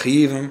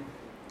chiyuvim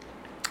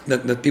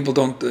that people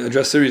don't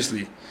address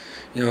seriously.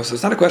 So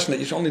it's not a question that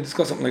you should only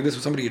discuss something like this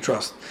with somebody you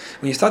trust.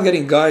 When you start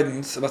getting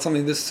guidance about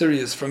something this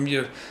serious from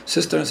your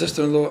sister and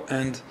sister-in-law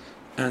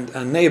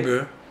and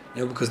neighbor,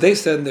 because they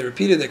said and they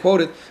repeated, they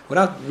quoted,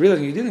 without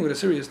realizing you're dealing with a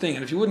serious thing.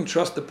 And if you wouldn't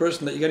trust the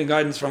person that you're getting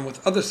guidance from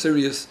with other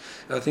serious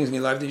things in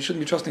your life, then you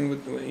shouldn't be trusting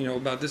with,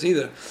 about this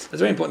either. That's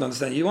very important to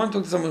understand. You want to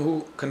talk to someone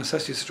who can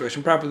assess your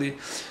situation properly,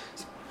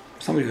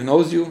 somebody who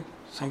knows you,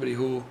 somebody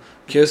who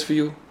cares for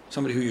you,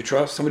 somebody who you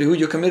trust, somebody who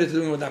you're committed to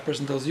doing what that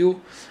person tells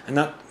you, and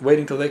not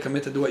waiting till they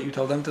commit to do what you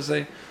tell them to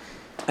say.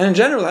 And in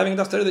general, having a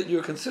Das Torah that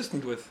you're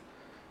consistent with.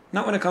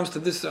 Not when it comes to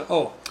this,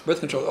 birth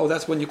control,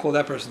 that's when you call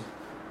that person.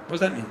 What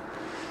does that mean?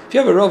 If you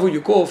have a Rav who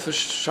you call for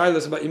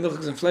shilas about your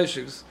milchiks and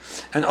fleishiks,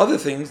 and other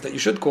things that you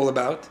should call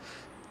about,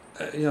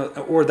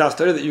 or Das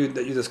Torah that you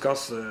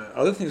discuss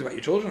other things about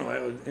your children,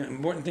 or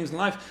important things in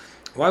life,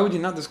 why would you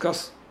not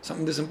discuss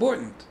something this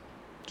important?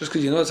 Just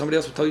because you know that somebody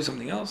else will tell you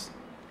something else?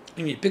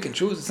 You pick and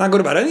choose. It's not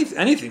good about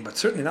anything, but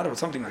certainly not about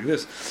something like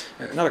this.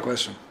 Not a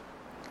question.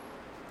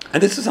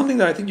 And this is something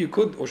that I think you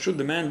could or should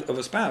demand of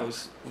a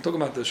spouse. We'll talk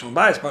about the Shalom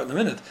Bayis part in a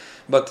minute.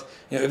 But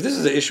if this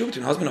is an issue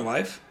between husband and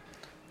wife,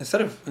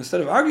 instead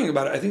of arguing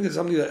about it, I think it's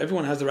something that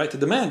everyone has the right to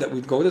demand that we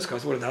go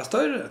discuss what a Das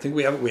Torah. I think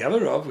we have a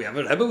Rav, we have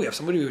a Rebbe, we have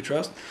somebody we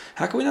trust.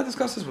 How can we not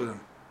discuss this with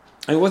him?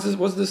 I mean,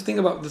 what's this thing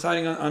about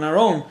deciding on our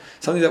own?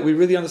 Something that we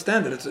really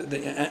understand that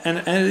and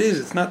it is.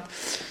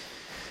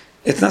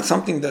 It's not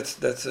something that's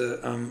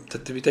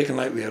to be taken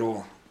lightly at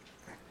all.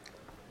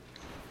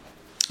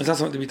 It's not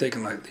something to be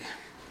taken lightly.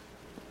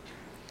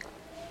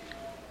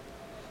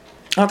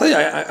 I'll tell you,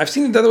 I've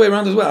seen it the other way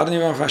around as well. I don't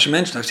even know if I should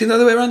mention it. I've seen it the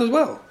other way around as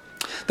well.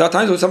 There are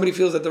times when somebody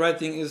feels that the right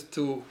thing is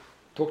to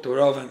talk to a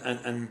Rav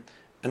and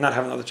not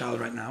have another child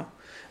right now.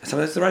 And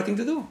sometimes it's the right thing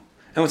to do.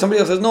 And when somebody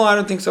else says, no, I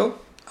don't think so,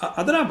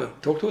 Adrabah,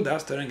 talk to a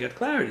Das Torah and get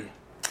clarity.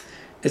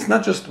 It's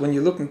not just when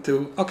you look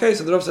into,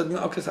 so the Rav said,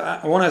 so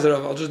I won't ask the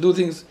Rav, I'll just do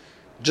things.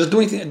 Just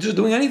doing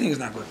anything is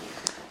not good.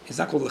 It's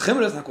not called the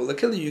chimra, it's not called the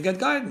killer. You get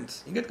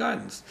guidance.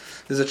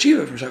 There's a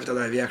chiva from Shevet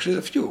HaLevi, actually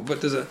there's a few,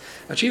 but there's a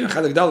chiva in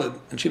Chalek Daled,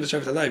 and Chiva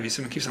Shevet HaLevi,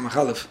 Simon Kif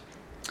Samachalef,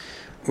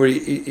 where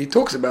he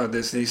talks about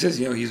this, and he says,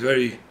 he's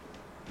very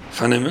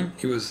faneman,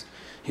 he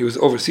was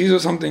overseas or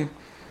something,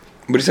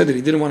 but he said that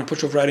he didn't want to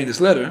push off writing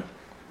this letter.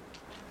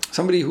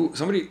 Somebody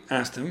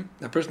asked him,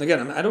 that person,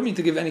 again, I don't mean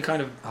to give any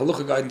kind of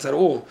halukha guidance at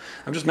all,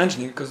 I'm just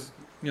mentioning it because,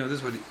 this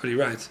is what he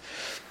writes.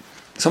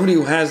 Somebody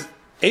who has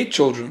 8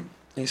 children,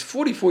 and he's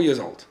 44 years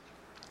old.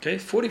 Okay,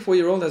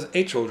 44-year-old has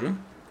 8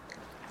 children.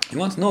 He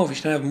wants to know if he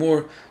should have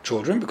more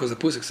children, because the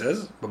Pusik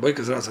says, it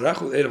says, you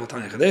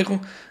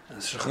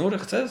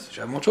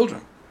should have more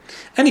children.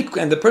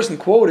 And the person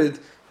quoted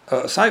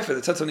a cipher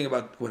that said something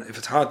about if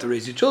it's hard to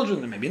raise your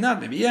children, then maybe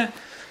not, maybe yeah.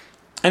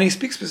 And he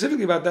speaks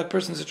specifically about that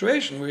person's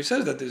situation, where he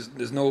says that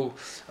there's no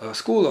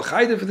school or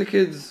chayda for the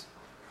kids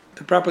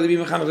to properly be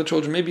mechanech the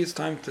children. Maybe it's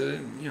time to,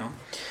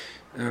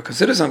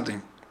 consider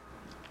something.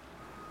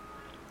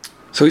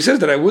 So he says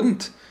that I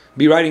wouldn't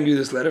be writing you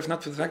this letter if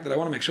not for the fact that I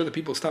want to make sure that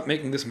people stop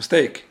making this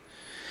mistake.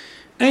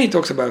 And he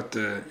talks about,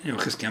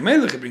 Chizkiah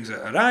Melech. He brings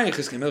a Rai.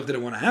 Chizkiah Melech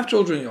didn't want to have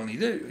children.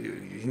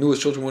 He knew his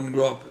children wouldn't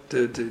grow up.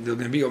 They're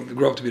going to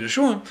grow up to be the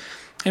Shurim.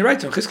 And he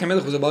writes to him, Chizkiah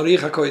Melech was a Barich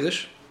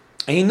HaKodesh,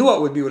 and he knew what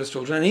would be with his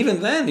children. And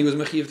even then, he was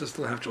mechiv to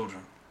still have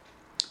children.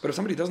 But if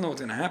somebody doesn't know what's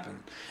going to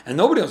happen, and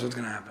nobody knows what's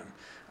going to happen,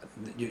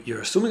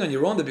 you're assuming on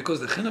your own that because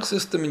the chinuch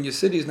system in your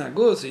city is not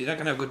good, so you're not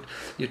going to have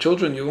your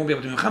children, you won't be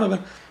able to be mechanech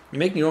them. You're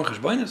making your own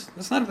cheshbonos.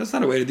 That's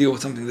not a way to deal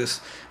with something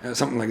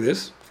like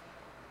this.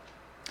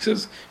 He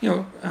says,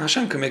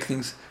 Hashem can make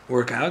things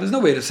work out. There's no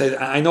way to say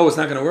that I know it's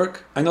not going to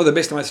work. I know that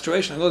based on my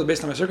situation, I know that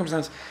based on my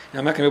circumstance,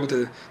 I'm not going to be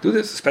able to do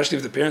this, especially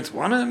if the parents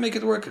want to make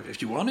it work.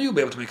 If you want to, you'll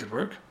be able to make it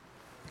work.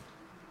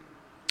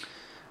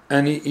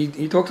 And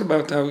he talks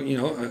about how,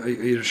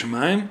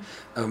 Yerushalayim,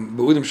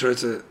 B'udim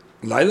Sheretze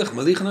Lailach,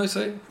 Malichan, I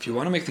say, if you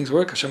want to make things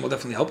work, Hashem will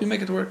definitely help you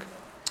make it work.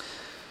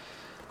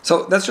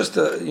 So that's just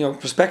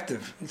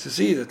perspective to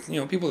see that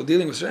people are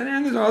dealing with,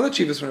 and there's other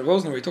chivas from Rav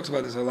Wosner where he talks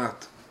about this a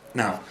lot.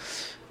 Now,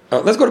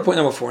 let's go to point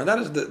number 4, and that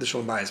is the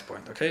Shalom Bayis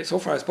point. Okay, so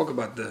far I spoke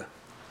about the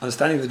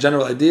understanding the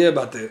general idea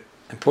about the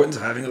importance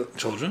of having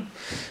children,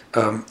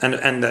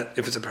 and that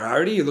if it's a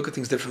priority, you look at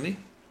things differently.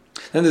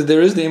 Then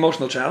there is the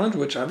emotional challenge,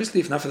 which obviously,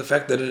 if not for the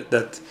fact that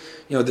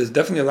there's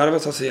definitely a lot of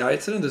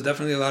associates, and there's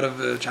definitely a lot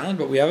of challenge,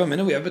 but we have a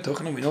minute, we have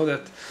betuchen, and we know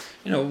that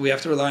we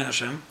have to rely on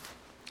Hashem.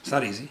 It's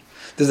not easy.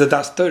 There's the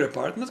Das Torah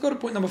part, and let's go to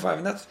point number 5,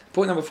 and that's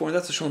point number 4, and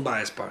that's the Shalom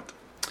Bayis part.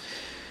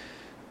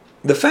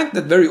 The fact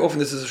that very often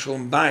this is a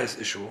Shalom Bayis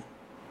issue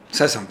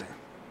says something.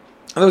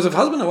 In other words, if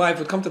husband and wife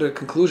would come to the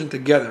conclusion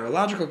together, a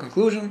logical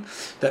conclusion,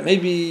 that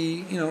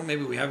maybe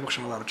we have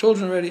a lot of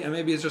children already, and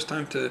maybe it's just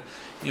time to,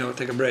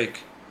 take a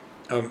break.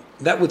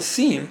 That would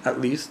seem,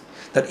 at least,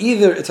 that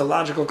either it's a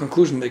logical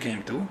conclusion they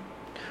came to,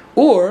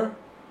 or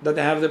that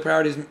they have their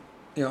priorities,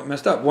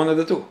 messed up. One of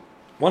the two.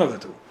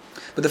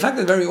 But the fact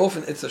that very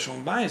often it's a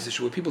Shalom Bayis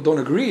issue where people don't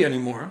agree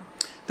anymore,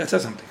 that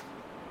says something.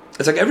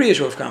 It's like every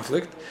issue of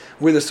conflict,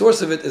 where the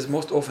source of it is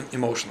most often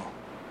emotional,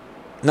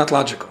 not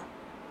logical.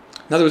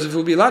 In other words, if it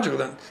would be logical,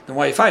 then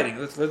why are you fighting?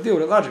 Let's deal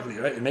with it logically,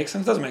 right? It makes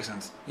sense, doesn't make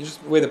sense. You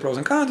just weigh the pros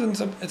and cons,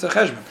 and it's a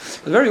cheshbon.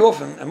 But very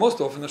often, and most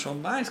often, the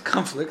Shalom Bayis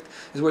conflict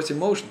is where it's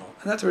emotional,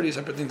 and that's already a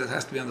separate thing that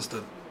has to be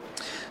understood.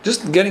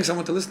 Just getting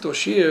someone to listen to a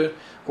shir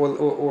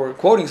or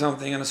quoting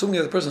something and assuming the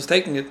other person's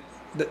taking it,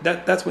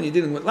 that's when you're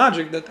dealing with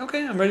logic. That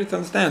okay, I'm ready to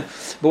understand.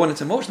 But when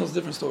it's emotional, it's a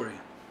different story.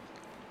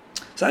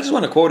 So I just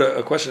want to quote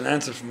a question and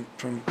answer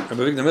from Rabbi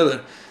Avigdor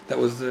Miller that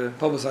was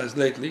publicized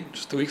lately,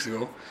 just 2 weeks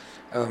ago.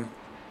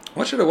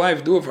 What should a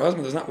wife do if her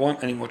husband does not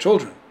want any more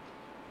children?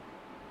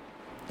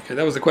 Okay,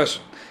 that was the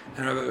question.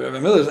 And Rabbi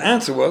Miller's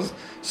answer was,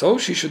 so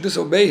she should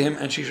disobey him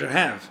and she should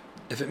have.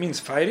 If it means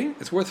fighting,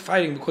 it's worth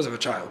fighting because of a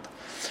child.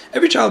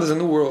 Every child is a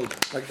new world.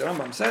 Like the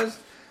Rambam says,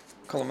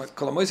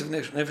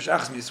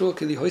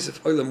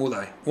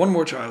 one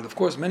more child. Of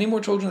course, many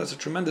more children, that's a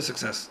tremendous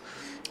success.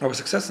 Our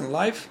success in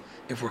life,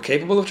 if we're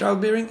capable of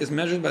childbearing, is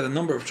measured by the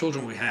number of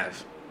children we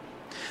have.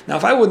 Now,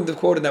 if I wouldn't have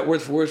quoted that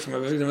word for word from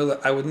Rabbi Avigdor Miller,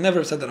 I would never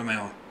have said that on my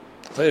own.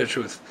 I'll tell you the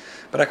truth.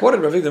 But I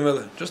quoted Rabbi Avigdor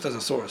Miller just as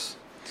a source.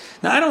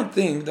 Now, I don't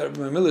think that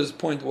Rabbi Miller's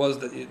point was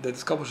that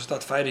this couple should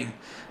start fighting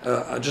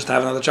just to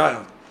have another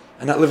child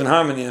and not live in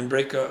harmony and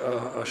break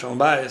a Shalom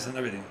Bayis and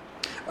everything.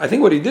 I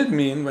think what he did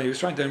mean when he was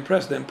trying to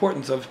impress the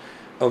importance of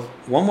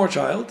one more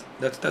child,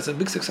 that's a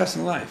big success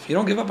in life. You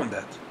don't give up on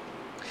that.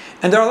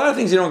 And there are a lot of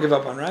things you don't give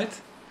up on, right?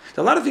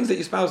 There are a lot of things that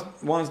your spouse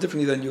wants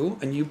differently than you,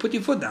 and you put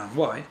your foot down.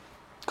 Why?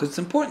 Because it's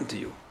important to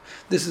you.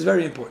 This is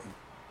very important.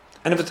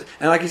 And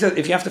like he said,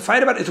 if you have to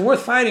fight about it, it's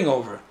worth fighting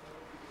over.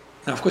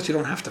 Now, of course, you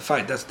don't have to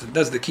fight. That's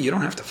the key. You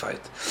don't have to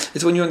fight.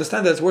 It's when you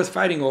understand that it's worth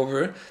fighting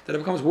over that it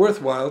becomes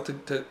worthwhile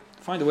to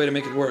find a way to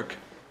make it work.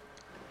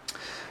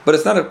 But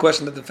it's not a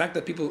question that the fact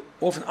that people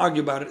often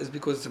argue about it is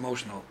because it's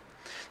emotional.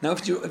 Now,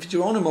 if it's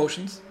your own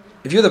emotions,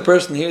 if you're the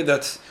person here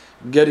that's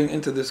getting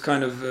into this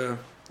kind of,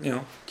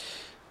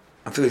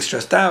 I'm feeling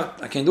stressed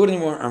out, I can't do it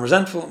anymore, I'm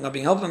resentful, I'm not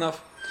being helped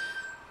enough,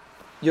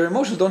 your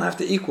emotions don't have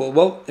to equal,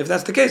 well, if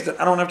that's the case, then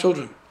I don't have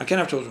children, I can't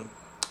have children.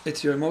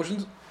 It's your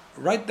emotions.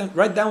 Write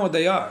down what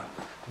they are.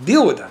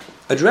 Deal with them.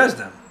 Address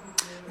them.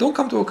 Don't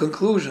come to a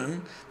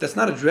conclusion that's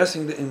not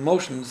addressing the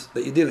emotions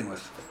that you're dealing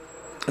with.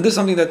 And this is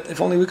something that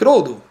if only we could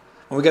all do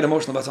when we get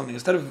emotional about something.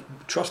 Instead of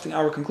trusting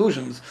our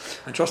conclusions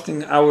and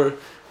trusting our,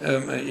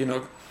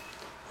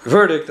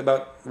 verdict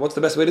about what's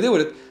the best way to deal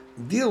with it,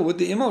 deal with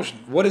the emotion.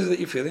 What is it that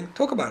you're feeling?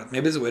 Talk about it.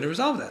 Maybe there's a way to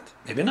resolve that.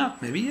 Maybe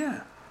not. Maybe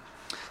yeah.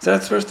 So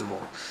that's first of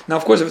all. Now,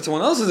 of course, if it's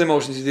someone else's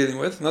emotions you're dealing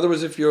with, in other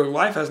words, if your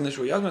wife has an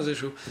issue, your husband has an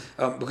issue,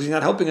 because you're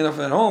not helping enough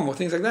at home or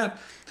things like that,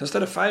 so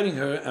instead of fighting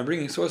her and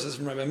bringing sources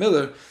from Rabbi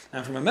Miller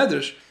and from a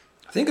medrash,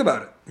 think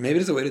about it. Maybe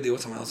there's a way to deal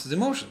with someone else's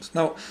emotions.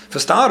 Now, for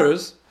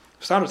starters,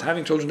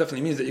 having children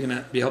definitely means that you're going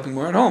to be helping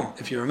more at home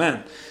if you're a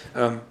man,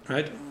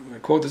 right? I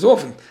quote this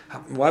often.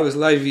 Why was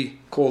Levi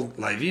called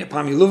Levi?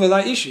 Apam Yiluva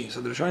Lai Ishi. So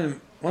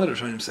one of the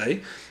Rishonim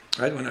say,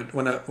 right,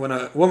 when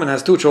a woman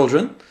has 2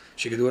 children,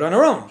 she can do it on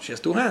her own. She has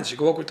 2 hands. She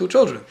can walk with 2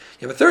 children.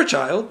 You have a 3rd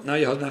child. Now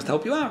your husband has to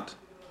help you out.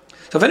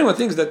 So if anyone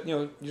thinks that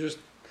you just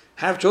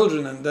have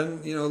children and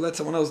then let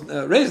someone else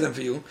raise them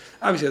for you,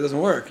 obviously it doesn't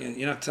work.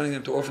 You're not sending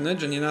them to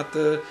orphanage, and you're not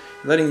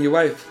letting your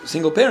wife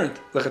single parent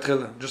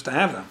just to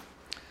have them.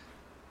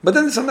 But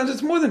then sometimes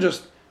it's more than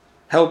just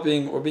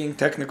helping or being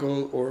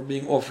technical or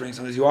being offering.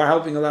 Sometimes you are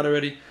helping a lot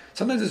already.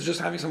 Sometimes it's just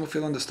having someone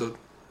feel understood.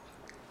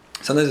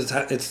 Sometimes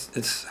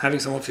it's having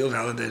someone feel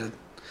validated.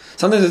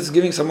 Sometimes it's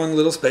giving someone a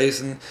little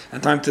space and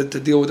time to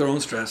deal with their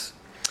own stress.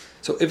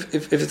 So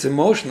if it's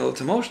emotional,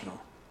 it's emotional.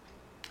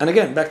 And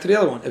again, back to the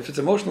other one. If it's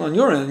emotional on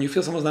your end and you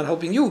feel someone's not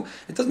helping you,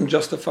 it doesn't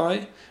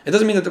justify. It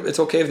doesn't mean that it's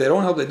okay if they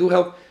don't help, they do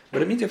help.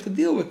 But it means you have to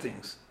deal with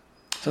things.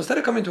 So instead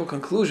of coming to a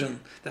conclusion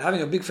that having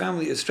a big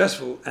family is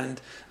stressful and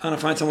I want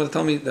to find someone to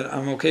tell me that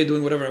I'm okay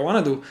doing whatever I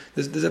want to do,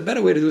 there's a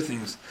better way to do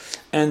things.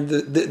 And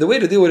the way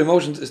to deal with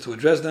emotions is to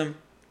address them,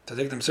 to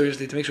take them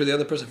seriously, to make sure the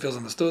other person feels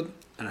understood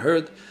and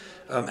heard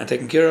and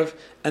taken care of,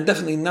 and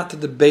definitely not to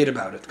debate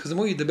about it. Because the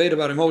more you debate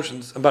about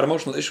emotions, about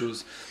emotional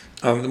issues,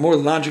 the more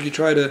logic you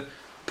try to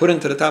put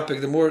into the topic,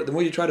 the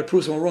more you try to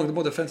prove someone wrong, the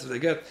more defensive they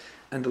get,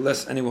 and the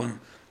less anyone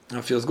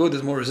feels good.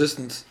 There's more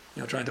resistance,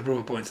 trying to prove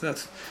a point. So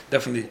that's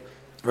definitely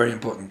very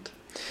important.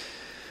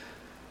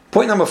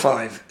 Point number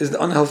 5 is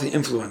the unhealthy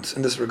influence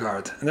in this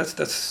regard, and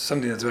that's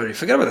something that's very.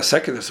 Forget about the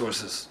secular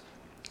sources,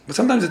 but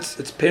sometimes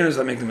it's parents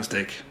that make the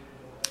mistake.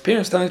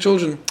 Parents telling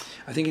children,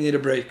 "I think you need a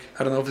break.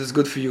 I don't know if this is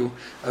good for you."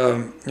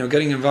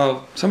 Getting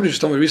involved. Somebody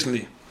just told me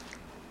recently.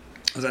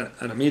 I was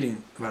at a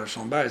meeting about a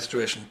Shalom Bayis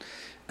situation,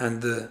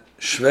 and the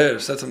Shver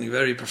said something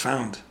very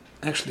profound.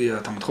 Actually,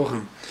 Talmud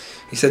Chochem.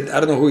 He said, I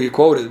don't know who he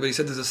quoted, but he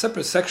said there's a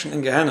separate section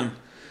in Gehenna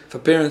for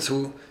parents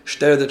who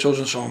stare their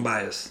children Shalom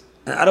Bayis.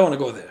 And I don't want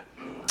to go there.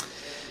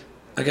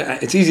 Again,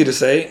 it's easy to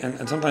say,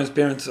 and sometimes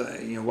parents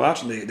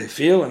watch and they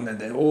feel, and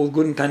they're all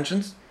good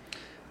intentions.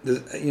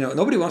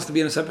 Nobody wants to be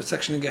in a separate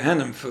section in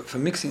Gehenna for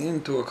mixing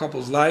into a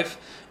couple's life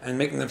and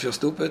making them feel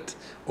stupid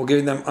or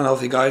giving them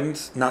unhealthy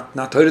guidance, not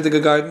Torah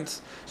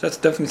guidance. So that's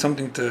definitely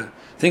something to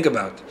think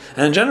about.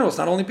 And in general, it's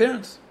not only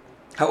parents.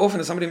 How often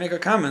does somebody make a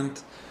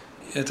comment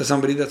to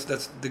somebody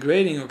that's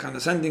degrading or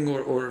condescending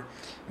or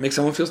make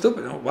someone feel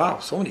stupid? Wow,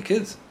 so many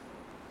kids.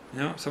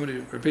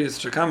 Somebody repeated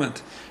such a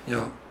comment.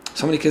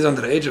 So many kids under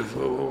the age of,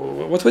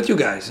 what's with you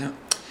guys?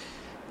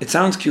 It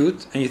sounds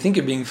cute and you think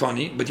you're being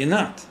funny, but you're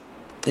not.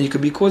 And you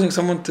could be causing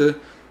someone to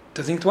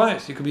think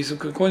twice. You could be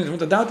causing someone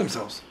to doubt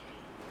themselves.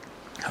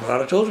 I have a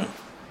lot of children.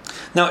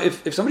 Now,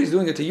 if somebody's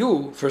doing it to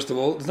you, first of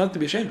all, there's nothing to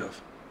be ashamed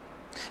of.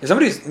 If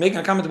somebody's making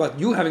a comment about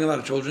you having a lot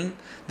of children,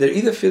 they're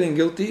either feeling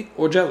guilty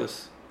or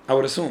jealous, I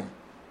would assume.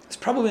 It's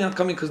probably not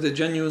coming because they're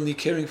genuinely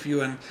caring for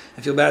you and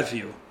feel bad for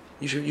you.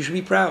 You should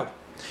be proud.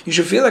 You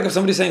should feel like if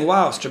somebody's saying,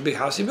 wow, such a big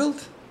house you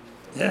built?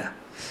 Yeah.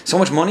 So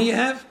much money you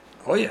have?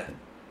 Oh yeah.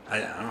 I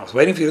don't know, I was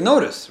waiting for you to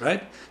notice,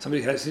 right?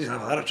 Somebody has a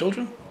lot of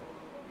children.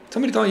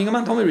 Somebody told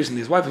me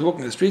recently, his wife was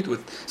walking the street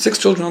with 6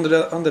 children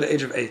under the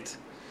age of 8.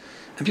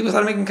 And people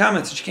started making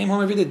comments. She came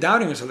home every day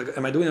doubting herself, like,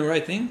 am I doing the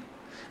right thing?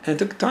 And it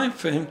took time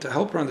for him to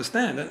help her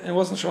understand. And it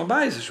wasn't Shalom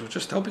Bayis issue, it was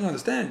just helping her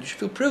understand. You should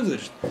feel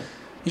privileged.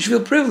 You should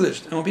feel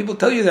privileged. And when people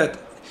tell you that,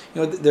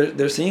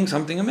 they're seeing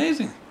something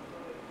amazing.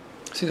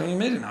 Seeing something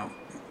amazing now.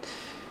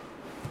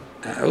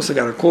 I also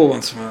got a call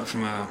once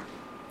from a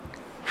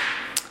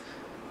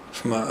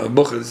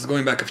book. This is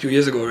going back a few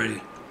years ago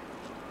already.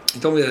 He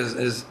told me that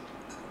his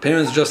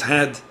parents just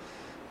had,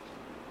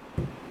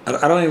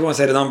 I don't even want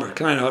to say the number,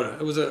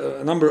 it was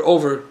a number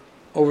over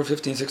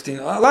 15, 16,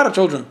 a lot of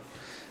children,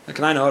 and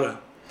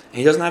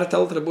he doesn't know how to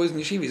tell it to the boys in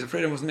yeshiva. He's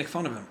afraid everyone's going to make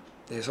fun of him.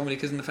 There's so many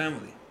kids in the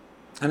family.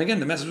 And again,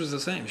 the message was the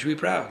same. You should be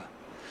proud.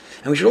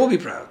 And we should all be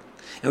proud.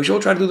 And we should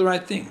all try to do the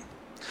right thing.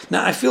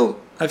 Now, I feel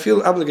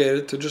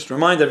obligated to just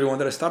remind everyone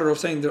that I started off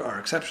saying there are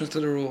exceptions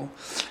to the rule,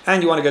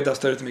 and you want to get that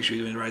started to make sure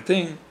you're doing the right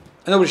thing.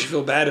 And nobody should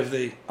feel bad if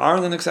they are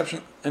an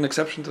exception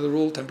to the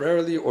rule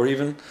temporarily or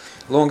even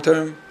long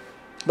term.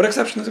 But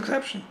exception is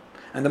exception.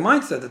 And the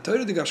mindset, the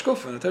Torah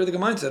Gashkofa, the Torah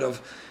mindset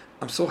of,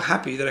 I'm so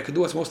happy that I could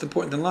do what's most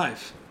important in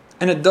life.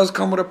 And it does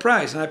come with a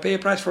price, and I pay a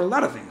price for a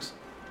lot of things.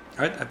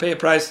 Right? I pay a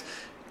price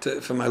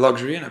for my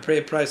luxury, and I pay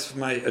a price for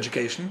my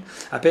education.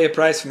 I pay a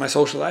price for my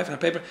social life, and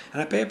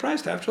I pay a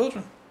price to have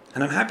children.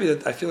 And I'm happy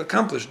that I feel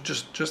accomplished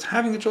just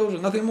having the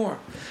children, nothing more.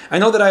 I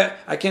know that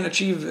I can't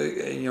achieve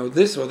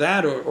this or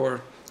that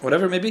or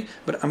whatever it may be,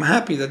 but I'm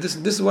happy that this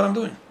is what I'm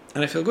doing,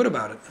 and I feel good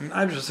about it. And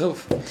I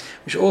myself,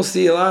 we should all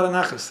see a lot of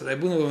nachas. That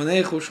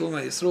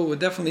we're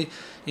definitely,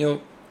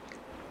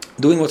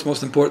 doing what's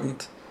most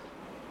important,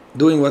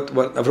 doing what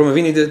Avraham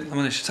Avinu did.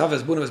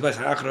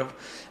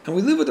 And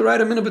we live with the right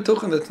amina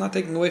b'tuchen that's not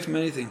taking away from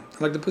anything.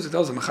 Like the Pusik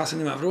tells us,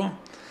 Avraham.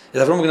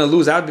 Is Avraham going to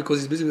lose out because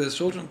he's busy with his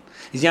children?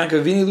 Is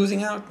Yankov Avinu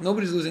losing out?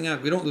 Nobody's losing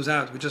out. We don't lose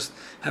out. We just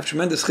have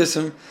tremendous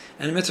chisim.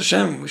 And in Mitzvah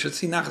Hashem, we should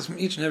see nachas from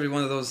each and every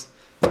one of those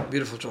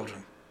beautiful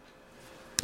children.